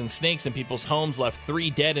scorpions and snakes in people's homes left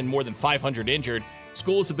 3 dead and more than 500 injured.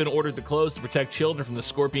 Schools have been ordered to close to protect children from the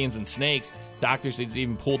scorpions and snakes. Doctors have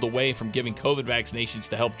even pulled away from giving COVID vaccinations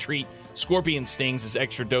to help treat scorpion stings, as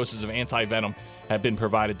extra doses of anti-venom have been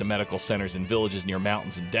provided to medical centers in villages near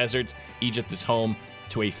mountains and deserts. Egypt is home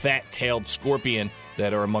to a fat-tailed scorpion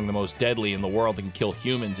that are among the most deadly in the world and can kill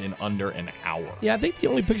humans in under an hour. Yeah, I think the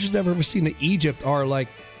only pictures I've ever seen of Egypt are like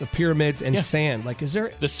the pyramids and sand. Like, is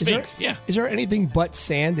there the Sphinx? Is there anything but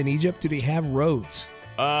sand in Egypt? Do they have roads?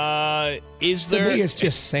 Is there? To me, it's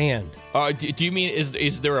just sand. Do you mean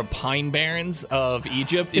is there a Pine Barrens of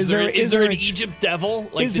Egypt? Is there an Egypt devil?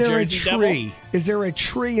 Like is the there Jersey a tree? Devil? Is there a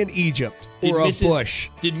tree in Egypt or a bush?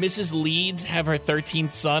 Did Mrs. Leeds have her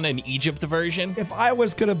 13th son an Egypt version? If I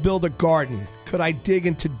was going to build a garden, could I dig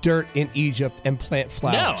into dirt in Egypt and plant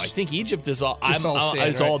flowers? No, I think Egypt is all sand,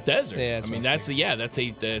 all desert. Yeah, I mean it's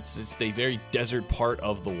a very desert part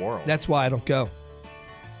of the world. That's why I don't go.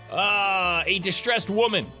 A distressed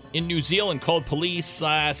woman in New Zealand called police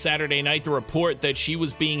Saturday night to report that she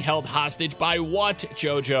was being held hostage by what,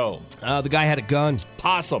 JoJo? The guy had a gun. A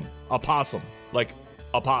possum. Like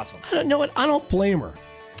a possum. I don't know what. I don't blame her.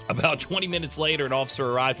 About 20 minutes later, an officer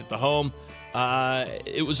arrives at the home.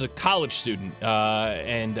 It was a college student,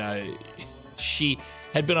 and she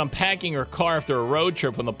had been unpacking her car after a road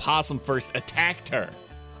trip when the possum first attacked her.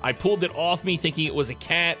 I pulled it off me thinking it was a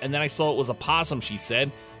cat, and then I saw it was a possum, she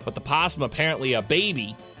said. But the possum, apparently a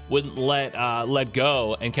baby, wouldn't let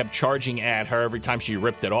go and kept charging at her every time she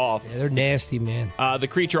ripped it off. Yeah, they're nasty, man. The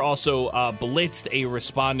creature also blitzed a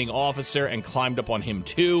responding officer and climbed up on him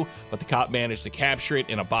too, but the cop managed to capture it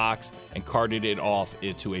in a box and carted it off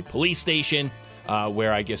to a police station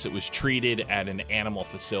where I guess it was treated at an animal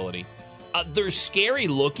facility. They're scary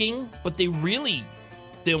looking, but they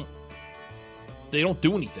don't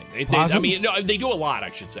do anything. They do a lot,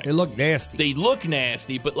 I should say. They look nasty. They look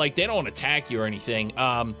nasty, but like they don't attack you or anything.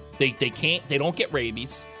 They don't get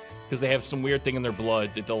rabies because they have some weird thing in their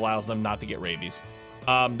blood that allows them not to get rabies.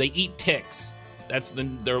 They eat ticks. That's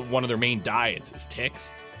one of their main diets is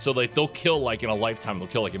ticks. So they'll kill in a lifetime. They'll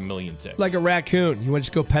kill 1 million ticks. Like a raccoon. You want to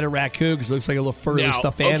just go pet a raccoon because it looks like a little furry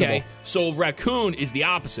stuffed animal. Okay, so raccoon is the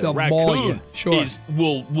opposite. They'll raccoon maul you. Sure.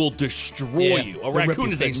 will destroy you. A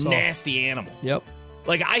raccoon is a face off. nasty animal. Yep.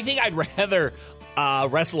 Like I think I'd rather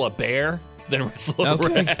wrestle a bear than wrestle a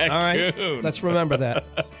Okay. raccoon. All right. Let's remember that.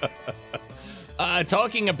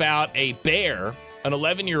 Talking about a bear, an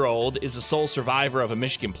 11-year-old is the sole survivor of a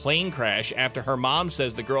Michigan plane crash after her mom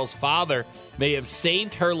says the girl's father may have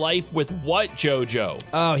saved her life with what, JoJo?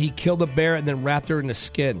 Oh, he killed a bear and then wrapped her in the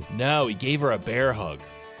skin. No, he gave her a bear hug.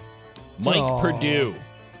 Mike Purdue.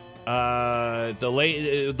 The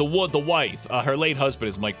wife, her late husband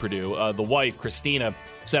is Mike Purdue. The wife, Christina,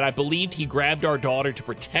 said, I believed he grabbed our daughter to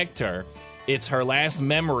protect her. It's her last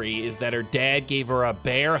memory is that her dad gave her a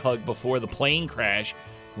bear hug before the plane crash,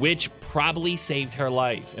 which probably saved her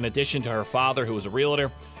life. In addition to her father, who was a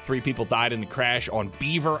realtor, 3 people died in the crash on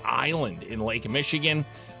Beaver Island in Lake Michigan.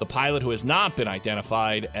 The pilot, who has not been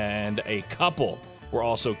identified, and a couple were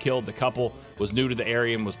also killed. The couple was new to the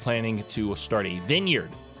area and was planning to start a vineyard.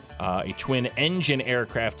 A twin-engine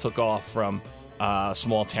aircraft took off from a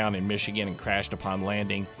small town in Michigan and crashed upon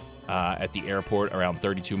landing at the airport around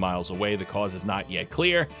 32 miles away. The cause is not yet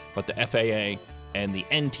clear, but the FAA and the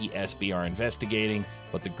NTSB are investigating.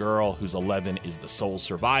 But the girl, who's 11, is the sole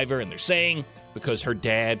survivor, and they're saying because her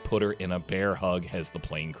dad put her in a bear hug as the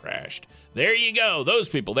plane crashed. There you go. Those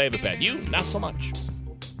people, they have it bad. You, not so much.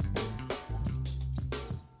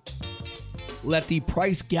 Let the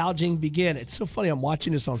price gouging begin. It's so funny. I'm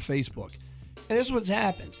watching this on Facebook, and this is what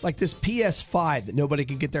happens. Like this PS5 that nobody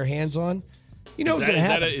can get their hands on. You know what's going to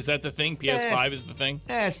happen? Is that the thing? PS5 is the thing?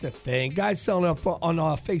 That's the thing. Guys selling up on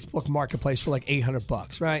Facebook Marketplace for like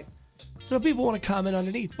 $800, right? So people want to comment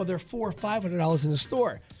underneath. Well, they're $400 or $500 in the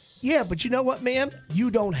store. Yeah, but you know what, ma'am?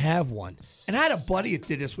 You don't have one. And I had a buddy that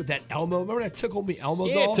did this with that Elmo. Remember that Tickle Me Elmo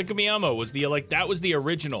doll? Yeah, Tickle Me Elmo was that was the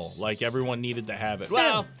original. Like everyone needed to have it.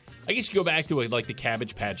 Well, I guess you go back to like the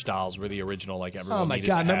Cabbage Patch dolls were the original. Like everyone. Oh my needed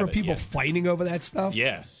God! to Remember have it. people fighting over that stuff?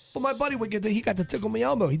 Yeah. Well, my buddy would get he got the Tickle Me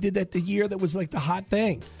Elmo. He did that the year that was like the hot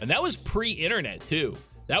thing. And that was pre-internet too.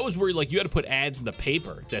 That was where like you had to put ads in the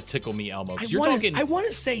paper that Tickle Me Elmo. I want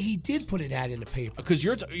to say he did put an ad in the paper because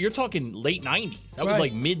you're talking late '90s. That was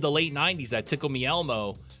like mid to late '90s. That Tickle Me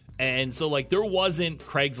Elmo, and so like there wasn't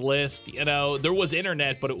Craigslist. You know, there was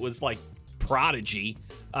internet, but it was like Prodigy.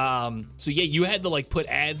 So yeah, you had to like put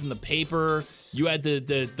ads in the paper. You had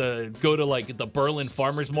to go to like the Berlin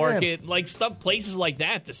Farmers Market, like places like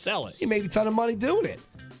that to sell it. He made a ton of money doing it.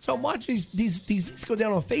 So I'm watching these go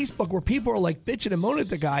down on Facebook where people are like bitching and moaning at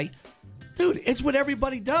the guy. Dude, it's what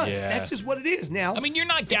everybody does. Yeah. That's just what it is now. I mean, you're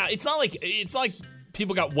not it's not like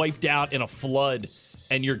people got wiped out in a flood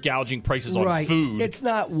and you're gouging prices on food. It's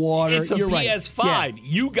not water. It's a You're PS5. Right. Yeah.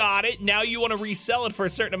 You got it. Now you want to resell it for a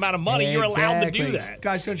certain amount of money. Exactly. You're allowed to do that.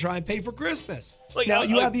 Guy's going to try and pay for Christmas. Like, now,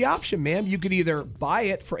 you have the option, ma'am. You could either buy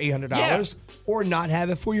it for $800 or not have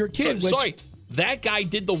it for your kid. Sorry, that guy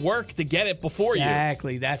did the work to get it before you.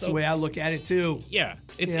 Exactly. That's the way I look at it, too. Yeah.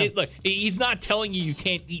 Look, he's not telling you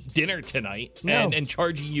can't eat dinner tonight and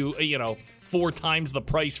charging you, 4 times the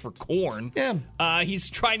price for corn. Yeah. He's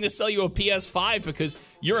trying to sell you a PS5 because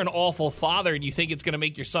you're an awful father and you think it's going to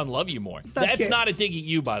make your son love you more. That's not a dig at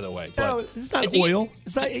you, by the way. No, it's not oil.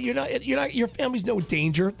 It's not. You're not. Your family's no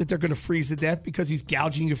danger that they're going to freeze to death because he's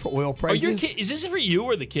gouging you for oil prices. Is this for you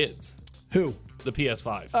or the kids? Who? The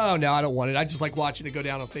PS5. Oh no, I don't want it. I just like watching it go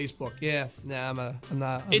down on Facebook. Yeah, I'm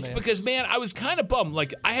not. It's because, man, I was kind of bummed.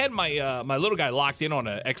 Like I had my my little guy locked in on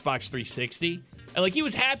an Xbox 360, and like he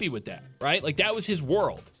was happy with that, right? Like that was his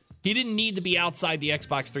world. He didn't need to be outside the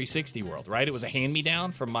Xbox 360 world, right? It was a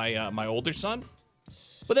hand-me-down from my my older son.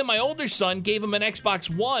 But then my older son gave him an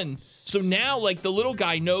Xbox One, so now like the little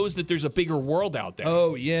guy knows that there's a bigger world out there.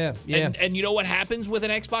 Oh yeah. And you know what happens with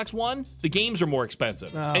an Xbox One? The games are more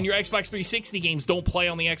expensive, and your Xbox 360 games don't play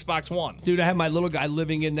on the Xbox One. Dude, I had my little guy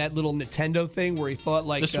living in that little Nintendo thing where he thought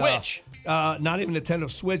like the Switch. Not even Nintendo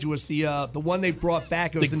Switch. It was the one they brought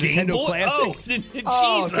back. It was the Game Nintendo Boy? Classic.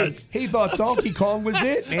 Oh, Jesus! He thought Donkey Kong was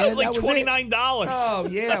it, man. That was like $29. Oh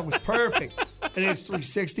yeah, it was perfect. And then it's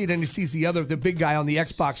 360. Then he sees the big guy on the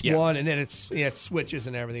Xbox One, and then it switches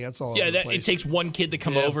and everything. That's all. It takes one kid to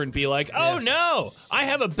come over and be like, "Oh no, I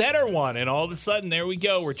have a better one," and all of a sudden, there we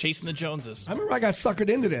go. We're chasing the Joneses. I remember I got suckered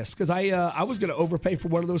into this because I was going to overpay for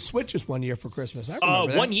one of those Switches one year for Christmas. I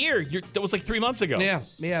remember that. 1 year? That was like 3 months ago. Yeah,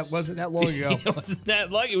 it wasn't that long ago. It wasn't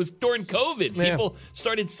that long. It was during COVID. Yeah. People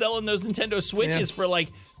started selling those Nintendo Switches for like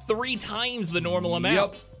 3 times the normal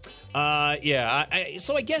amount. Yep.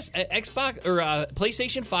 So I guess Xbox or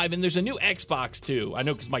PlayStation 5, and there's a new Xbox too. I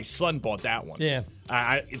know because my son bought that one. Yeah.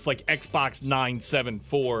 It's like Xbox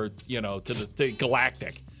 974, to the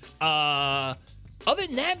Galactic. Other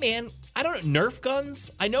than that, man, I don't know. Nerf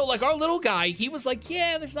guns? I know, like, our little guy, he was like,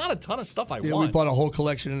 yeah, there's not a ton of stuff I want. We bought a whole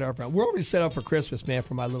collection of Nerf guns. We're already set up for Christmas, man,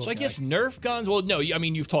 for my little guy. I guess Nerf guns? Well, no, I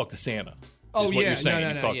mean, you've talked to Santa. Oh what yeah, you're saying. no,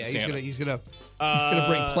 You no, talked yeah. to He's Santa. gonna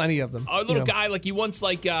bring plenty of them. Our little guy, he wants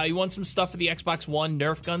some stuff for the Xbox One,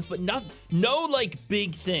 Nerf guns, but no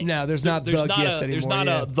big thing. No, there's not the gift anymore. There's not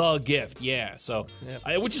yeah. the gift, yeah. So,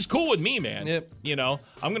 which is cool with me, man. Yep. You know,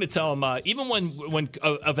 I'm gonna tell him even when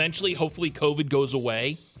eventually, hopefully, COVID goes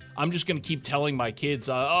away. I'm just going to keep telling my kids,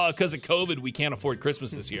 because of COVID, we can't afford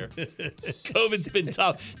Christmas this year. COVID's been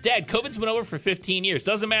tough. Dad, COVID's been over for 15 years.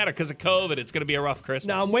 Doesn't matter because of COVID. It's going to be a rough Christmas.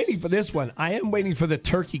 Now, I'm waiting for this one. I am waiting for the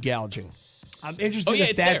turkey gouging. I'm interested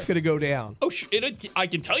if that's going to go down. Oh, I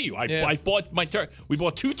can tell you. I bought my turkey. We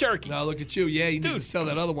bought 2 turkeys. Now, look at you. Yeah, you need to sell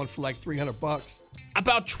that other one for like $300.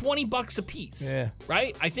 About $20 a piece. Yeah.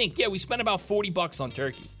 Right? I think, we spent about $40 on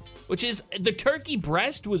turkeys, which is the turkey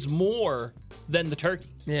breast was more than the turkey.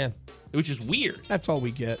 Yeah. Which is weird. That's all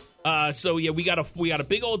we get. So we got a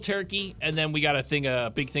big old turkey, and then we got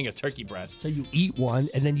a big thing of turkey breast. So you eat one,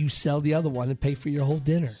 and then you sell the other one and pay for your whole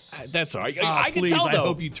dinner. That's all right. I can please, tell, though. I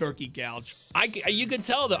hope you turkey gouge. You could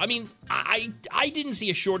tell, though. I mean, I didn't see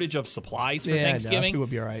a shortage of supplies for Thanksgiving. No, it would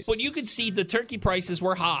be all right. But you could see the turkey prices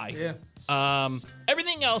were high. Yeah.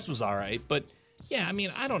 Everything else was all right, but yeah, I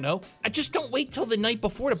mean, I don't know. I just don't wait till the night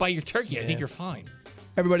before to buy your turkey. I think you're fine.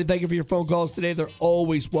 Everybody, thank you for your phone calls today. They're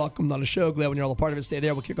always welcomed on the show. Glad when you're all a part of it. Stay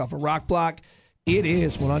there. We'll kick off a rock block. It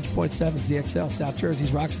is 100.7 ZXL, South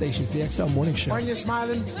Jersey's rock station, ZXL Morning Show. When you're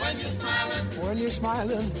smiling, when you're smiling, when you're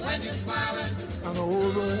smiling, when you're smiling, and the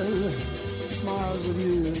whole world smiles with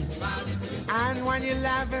you. And when you're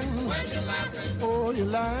laughing, oh, you're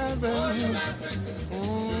laughing.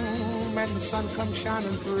 When the sun comes shining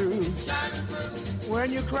through.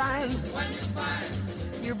 When you're crying,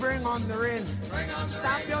 you bring on the rain.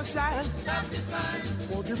 Stop your sighing.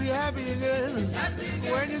 Won't you be happy again?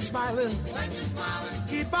 When you're smiling.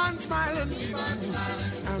 Keep on smiling.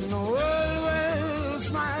 And the world will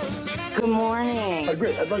smile. Good morning.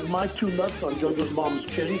 Great. I'd like my 2 nuts on JoJo's mom's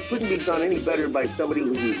chin. Couldn't be done any better by somebody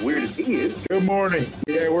who's as weird as he is. Good morning.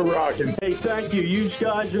 Yeah, we're rocking. Hey, thank you. You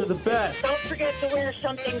guys are the best. Don't forget to wear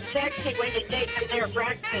something sexy when you take them their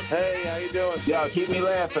breakfast. Hey, how you doing? Yo, keep me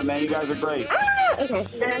laughing, man. You guys are great.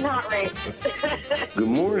 They're not right. Good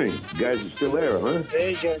morning. You guys are still there, huh?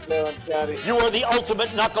 Hey, guys, man, Scotty. You are the ultimate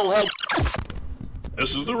knucklehead.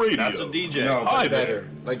 This is the radio. That's a DJ. No, Hi, better.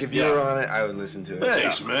 Like, if you were on it, I would listen to it.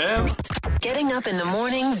 Thanks, man. Getting up in the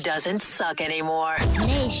morning doesn't suck anymore.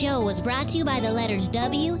 Today's show was brought to you by the letters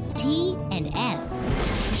W, T, and F.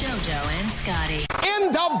 JoJo and Scotty.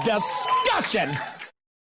 End of discussion.